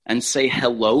and say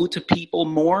hello to people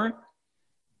more,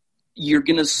 you're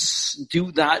going to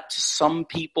do that to some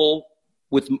people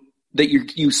that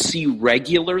you see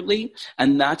regularly,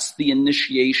 and that's the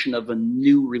initiation of a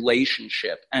new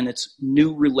relationship. And it's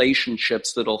new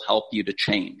relationships that'll help you to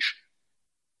change.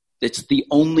 It's the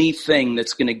only thing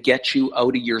that's going to get you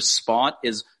out of your spot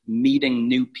is meeting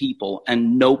new people,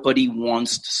 and nobody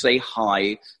wants to say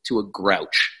hi to a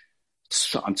grouch.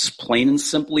 It's plain and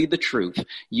simply the truth.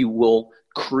 You will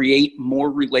create more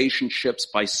relationships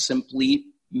by simply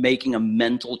making a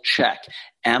mental check.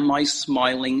 Am I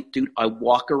smiling? Dude, I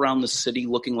walk around the city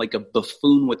looking like a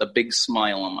buffoon with a big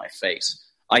smile on my face.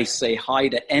 I say hi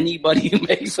to anybody who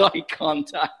makes eye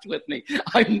contact with me.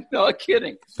 I'm not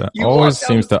kidding. That always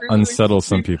seems to unsettle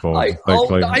some people. Why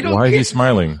is he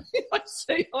smiling? I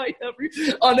say hi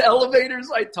on elevators.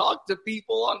 I talk to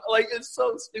people it's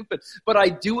so stupid. But I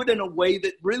do it in a way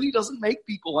that really doesn't make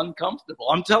people uncomfortable.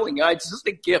 I'm telling you, it's just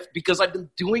a gift because I've been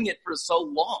doing it for so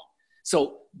long.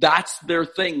 So that's their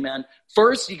thing, man.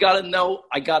 First, you got to know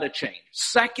I got to change.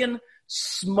 Second,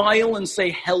 smile and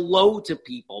say hello to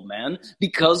people, man,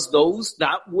 because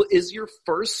that is your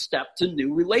first step to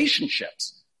new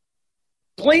relationships.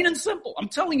 Plain and simple. I'm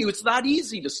telling you, it's that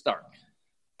easy to start.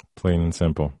 Plain and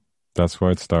simple. That's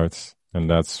where it starts, and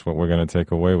that's what we're going to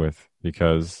take away with,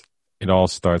 because it all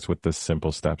starts with the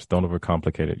simple steps. Don't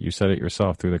overcomplicate it. You said it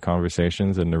yourself through the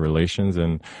conversations and the relations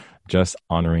and just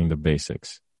honoring the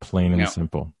basics. Plain and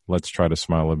simple. Let's try to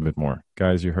smile a bit more.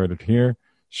 Guys, you heard it here.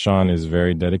 Sean is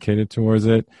very dedicated towards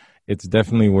it. It's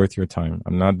definitely worth your time.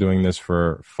 I'm not doing this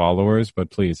for followers, but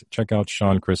please check out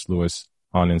Sean Chris Lewis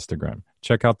on Instagram.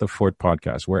 Check out the Forked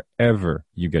podcast, wherever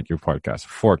you get your podcast.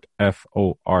 Forked,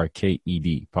 Forked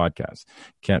podcast.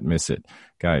 Can't miss it.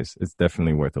 Guys, it's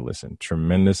definitely worth a listen.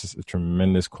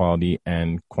 Tremendous quality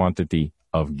and quantity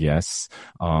of guests.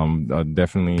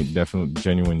 Definitely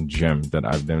genuine gem that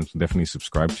I've definitely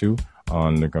subscribed to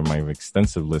on my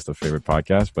extensive list of favorite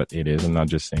podcasts, but it is. I'm not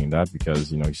just saying that because,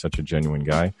 he's such a genuine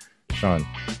guy. Sean,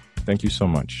 thank you so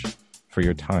much for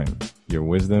your time, your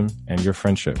wisdom, and your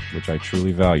friendship, which I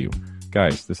truly value.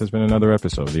 Guys, this has been another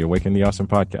episode of the Awaken the Awesome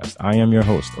podcast. I am your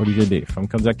host, Olivier D. from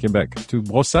Quebec to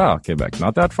Brossard, Quebec.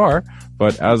 Not that far,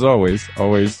 but as always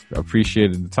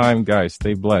appreciated the time. Guys,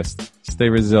 stay blessed, stay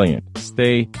resilient,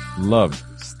 stay loved,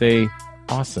 stay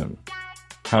awesome.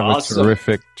 Have a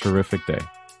terrific day.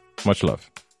 Much love.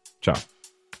 Ciao.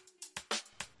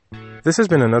 This has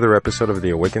been another episode of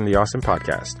the Awaken the Awesome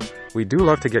podcast. We do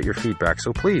love to get your feedback,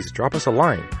 so please drop us a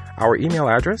line. Our email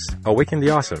address,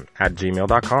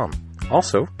 awakentheawesome@gmail.com.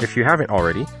 Also, if you haven't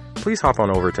already, please hop on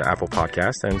over to Apple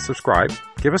Podcasts and subscribe,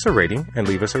 give us a rating, and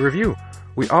leave us a review.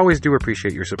 We always do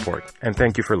appreciate your support, and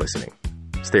thank you for listening.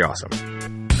 Stay awesome.